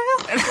very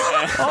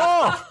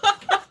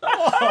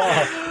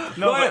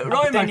well.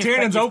 Ryan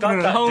McTiernan's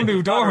opening a whole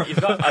new door.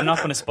 I'm not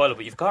going to spoil it,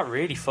 but you've got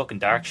really fucking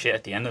dark shit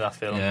at the end of that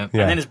film. Yeah.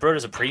 And then his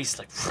brother's a priest,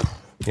 like.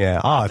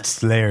 Yeah,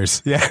 it's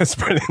layers. Yeah, it's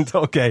brilliant.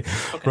 Okay,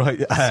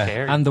 right.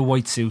 And the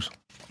white suit.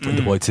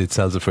 The white suit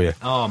sells it for you.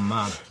 Oh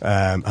man!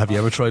 Have you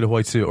ever tried a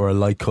white suit or a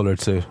light coloured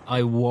suit?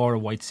 I wore a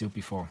white suit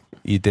before.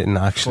 You didn't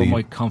actually? For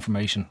my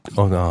confirmation.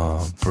 Oh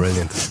no!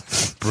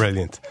 Brilliant,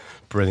 brilliant,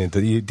 brilliant.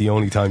 The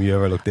only time you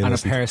ever looked in. And a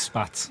pair of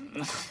spats.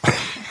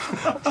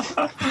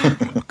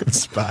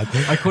 Spat.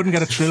 I couldn't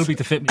get a trilby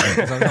to fit me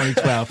because I was only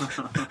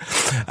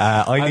 12.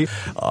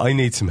 I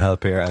need some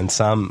help here. And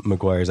Sam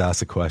Maguire's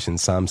asked a question.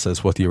 Sam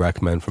says, "What do you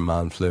recommend for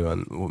man flu?"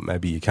 And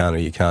maybe you can or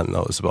you can't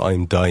notice, but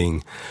I'm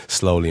dying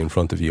slowly in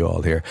front of you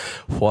all here.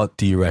 What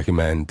do you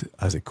recommend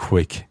as a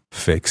quick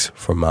fix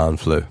for man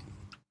flu?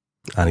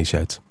 Any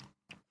shouts?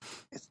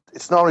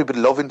 It's normally a bit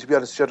of loving, to be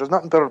honest. There's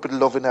nothing better than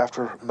loving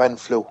after man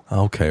flu.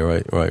 Okay,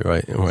 right.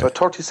 So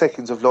 30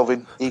 seconds of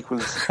loving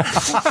equals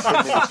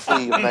 10 minutes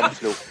free of man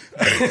flu.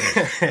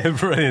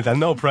 Brilliant, and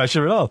no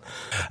pressure at all.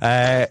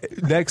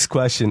 Next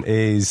question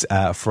is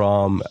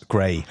from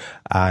Gray,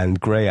 and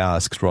Gray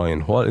asks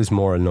Ryan, what is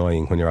more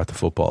annoying when you're at the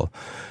football?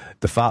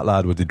 The fat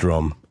lad with the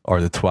drum or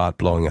the twat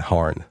blowing a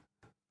horn?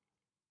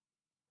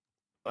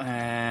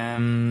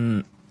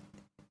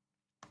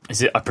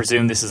 Is it? I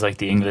presume this is like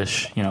the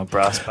English,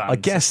 brass band. I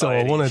guess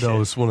so. One of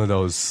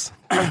those.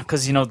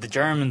 Because the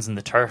Germans and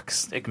the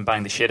Turks, they can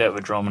bang the shit out of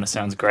a drum and it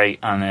sounds great.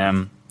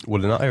 And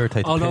would it not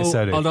irritate the piss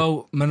out of it?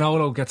 Although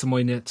Manolo gets on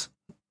my nits.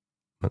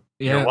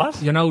 Yeah, what?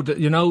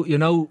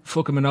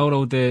 Fucking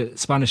Manolo, the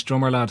Spanish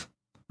drummer lad,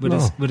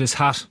 with his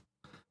hat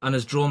and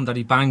his drum that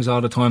he bangs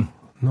all the time.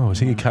 No, is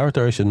he a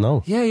character I should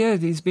know? Yeah,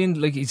 he's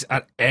he's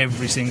at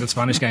every single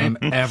Spanish game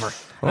ever.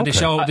 And they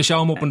show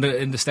him up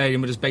in the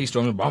stadium with his bass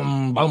drum.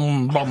 Bum,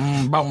 bum,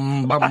 bum,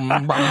 bum, bum,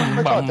 bum,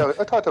 I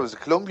thought that was a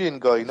Colombian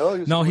guy,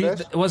 no?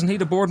 Wasn't he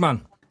the board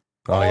man?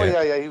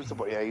 Yeah, he was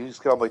he was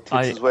on my tits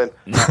as well.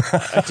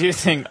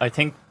 I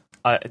think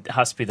it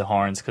has to be the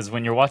horns, because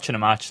when you're watching a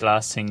match, the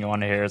last thing you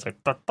want to hear is like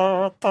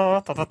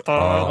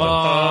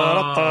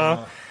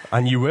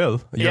and you will.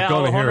 You're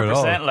going to hear it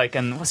all. Like,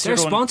 and what's they're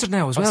sponsored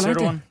now as well, aren't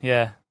they? One?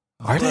 Yeah.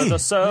 Are they? The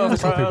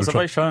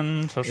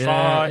self-preservation, but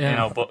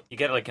you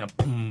get it like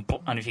boom,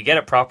 boom, and if you get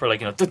it proper, like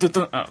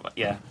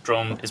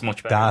drum is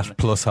much better. That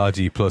plus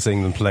Hodgie plus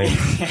England playing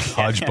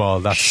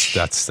hodgeball, that's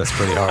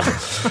pretty horrible.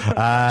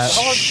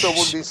 Also,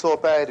 wouldn't be so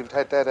bad if it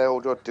had that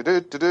old and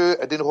then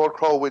the whole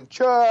crowd went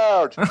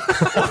charge.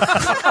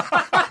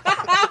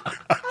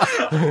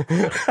 You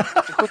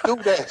could do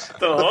that.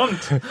 The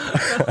hunt.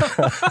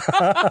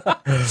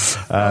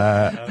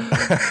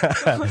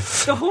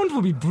 The hunt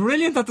would be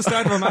brilliant at the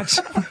start of a match.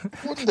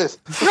 Wouldn't it?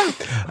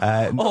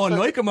 I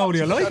like him,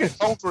 Maudie. I like it.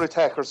 Counter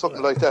attack or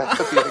something like that.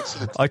 That'd be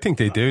excellent. I think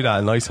they do that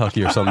in ice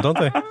hockey or something, don't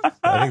they?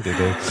 I think they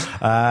do.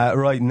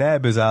 Right,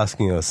 Neb is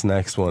asking us,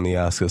 next one, he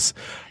asks us,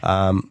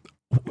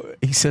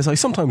 he says, I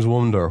sometimes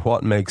wonder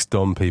what makes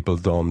dumb people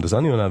dumb. Does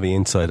anyone have any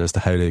insight as to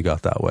how they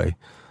got that way?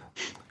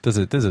 Does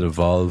it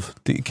evolve?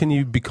 Can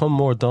you become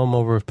more dumb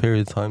over a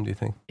period of time, do you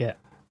think? Yeah.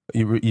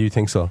 You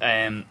think so?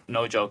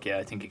 No joke, yeah,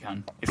 I think you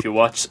can. If you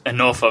watch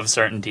enough of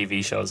certain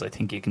TV shows, I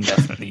think you can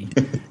definitely,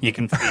 you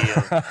can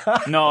feel...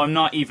 No, I'm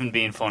not even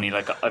being funny.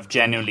 Like, I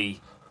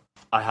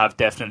have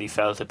definitely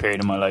felt a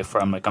period in my life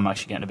where I'm like, I'm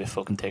actually getting a bit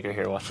fucking ticker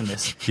here watching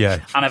this. Yeah.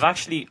 And I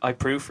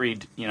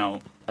proofread,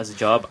 as a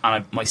job,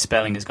 and my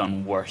spelling has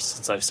gone worse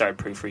since I've started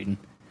proofreading.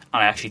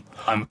 And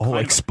I'm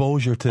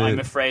exposure to... I'm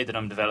afraid that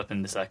I'm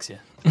developing dyslexia.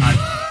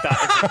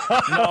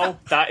 And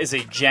that is a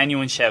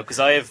genuine shout,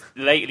 because I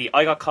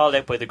got called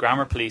out by the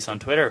grammar police on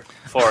Twitter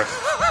for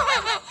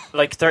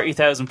like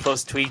 30,000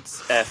 plus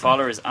tweets,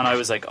 followers, and I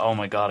was like, oh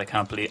my god, I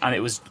can't believe. And it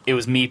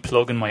was me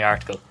plugging my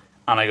article,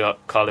 and I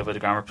got called out by the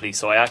grammar police.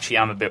 So I actually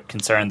am a bit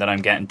concerned that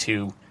I'm getting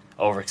too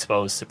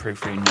overexposed to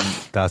proofreading.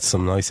 That's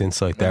some nice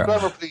insight there. The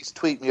grammar police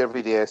tweet me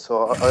every day,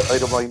 so I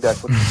don't mind that.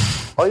 But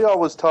I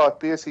always thought,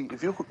 basically,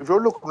 if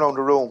you're looking around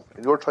the room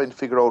and you're trying to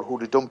figure out who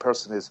the dumb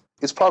person is,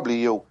 it's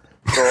probably you.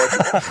 So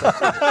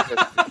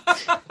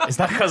is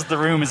that because the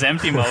room is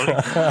empty, Molly?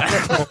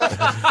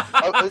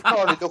 I'm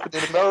probably looking in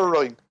the mirror,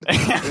 Ryan.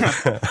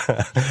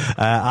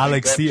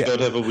 Alex, you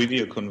don't have a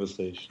video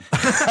conversation.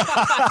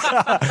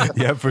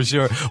 Yeah, for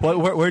sure.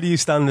 Where do you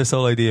stand on this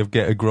whole idea of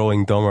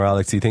growing dumber,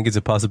 Alex? Do you think it's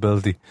a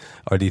possibility,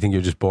 or do you think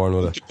you're just born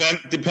with it?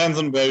 Depends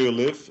on where you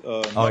live.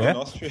 In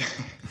Austria.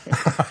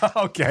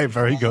 Okay,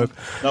 very good.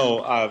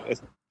 No, I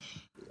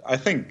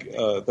think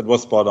that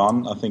was spot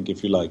on. I think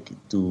if you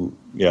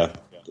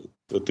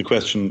the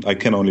question, I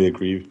can only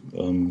agree.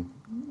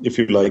 If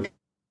you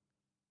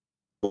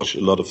watch a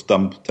lot of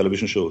dumb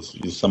television shows,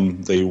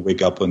 someday you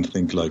wake up and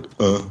think like,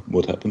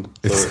 what happened?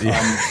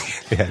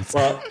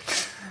 Well,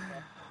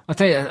 I'll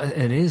tell you,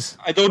 it is.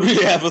 I don't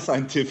really have a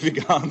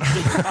scientific answer.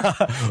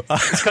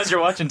 It's because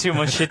you're watching too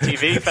much shit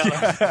TV,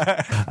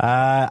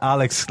 fella.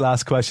 Alex,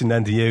 last question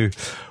then to you.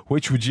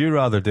 Which would you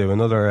rather do?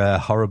 Another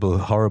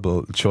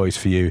horrible choice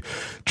for you.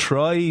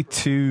 Try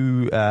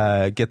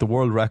to get the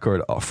world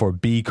record for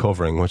bee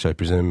covering, which I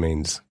presume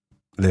means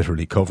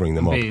literally covering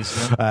them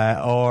bees, up.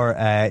 Yeah. Or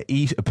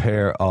eat a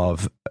pair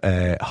of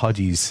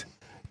Hodgie's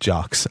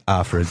jocks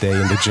after a day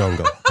in the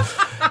jungle.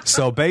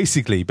 So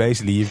basically,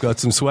 you've got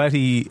some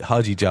sweaty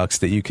Hodgie jocks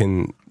that you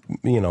can,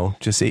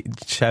 just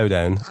chow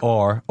down,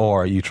 or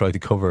you try to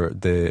cover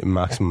the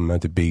maximum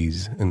amount of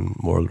bees in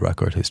world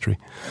record history.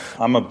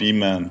 I'm a bee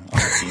man.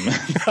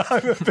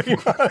 I'm a bee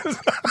man.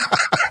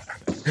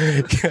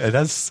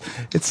 Yeah,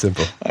 it's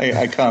simple.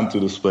 I can't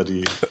do the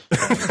sweaty.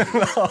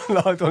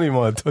 No, I don't even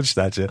want to touch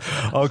that shit.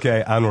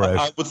 Okay, and we're out.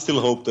 I would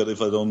still hope that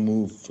if I don't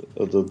move,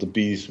 the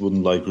bees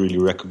wouldn't really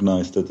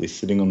recognize that they're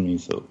sitting on me.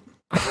 So.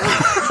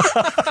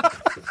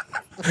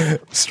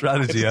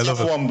 Strategy, I love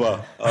it.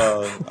 Wamba,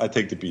 I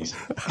take the bees.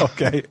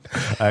 Okay,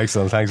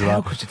 excellent. Thanks a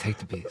lot. How could you take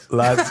the bees,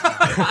 lads?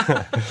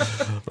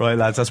 Right,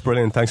 lads, that's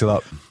brilliant. Thanks a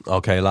lot.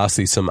 Okay,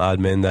 lastly, some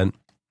admin then.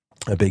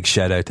 A big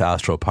shout out to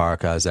Astro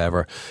Park as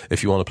ever.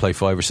 If you want to play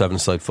 5 or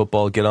 7-side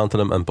football, get onto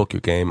them and book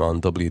your game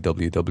on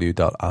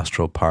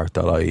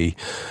www.astropark.ie.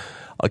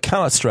 I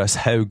cannot stress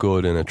how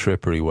good in a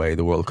trippery way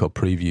the World Cup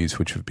previews,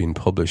 which have been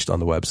published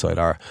on the website,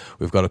 are.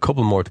 We've got a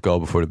couple more to go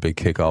before the big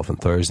kick-off on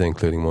Thursday,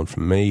 including one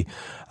from me.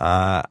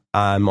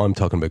 I'm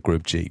talking about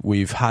Group G.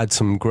 We've had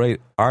some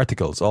great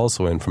articles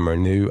also in from our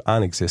new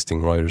and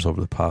existing writers over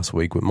the past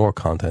week with more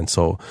content,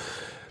 so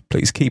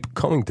please keep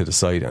coming to the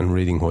site and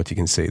reading what you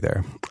can see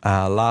there.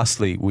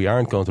 Lastly, we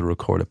aren't going to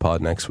record a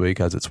pod next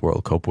week as it's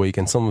World Cup week,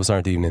 and some of us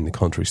aren't even in the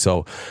country,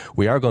 so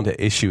we are going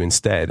to issue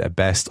instead a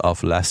best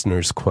of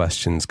listeners'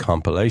 questions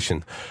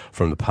compilation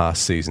from the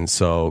past season.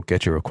 So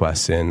get your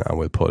requests in and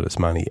we'll put as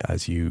many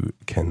as you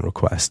can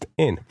request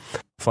in.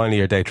 Finally,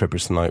 your day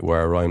trippers tonight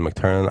were Ryan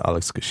McTurnan,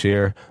 Alex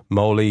Gashir,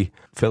 Moley,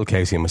 Phil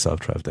Casey and myself,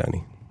 Trev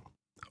Downey.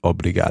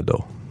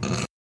 Obrigado.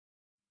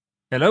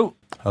 Hello.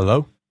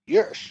 Hello.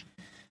 Yes.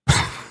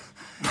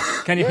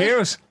 Can you hear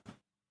us?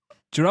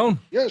 Jerome?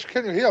 Yes,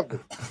 can you hear me?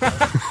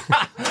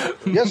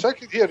 Yes, I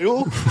can hear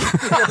you.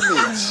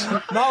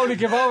 Moley,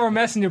 give over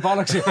messing your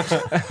bollocks here.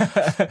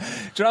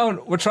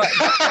 Jerome, we're trying...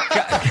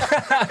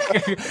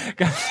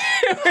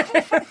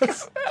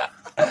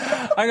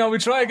 Hang on, we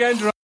try again,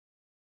 Jerome.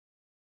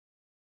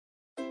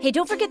 Hey,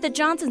 don't forget the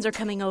Johnsons are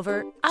coming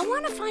over. I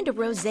want to find a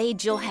rosé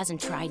Jill hasn't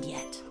tried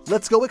yet.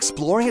 Let's go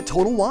exploring at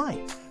Total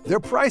Wine.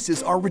 Their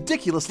prices are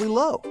ridiculously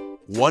low.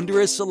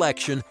 Wondrous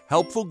selection,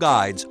 helpful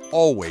guides,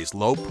 always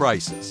low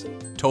prices.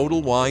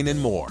 Total Wine and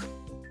more.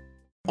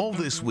 All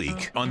this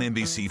week on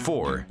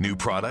NBC4, new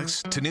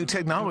products to new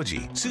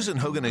technology. Susan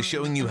Hogan is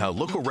showing you how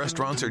local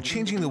restaurants are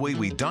changing the way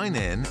we dine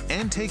in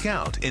and take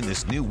out in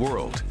this new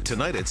world.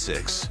 Tonight at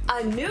 6.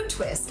 A new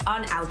twist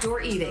on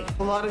outdoor eating.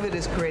 A lot of it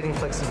is creating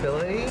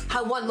flexibility.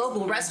 How one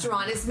local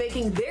restaurant is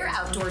making their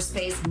outdoor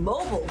space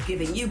mobile,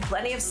 giving you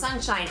plenty of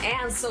sunshine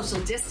and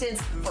social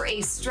distance for a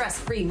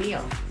stress-free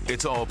meal.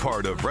 It's all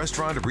part of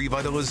restaurant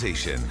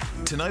revitalization.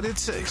 Tonight at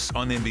 6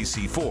 on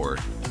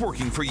NBC4,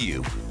 working for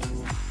you.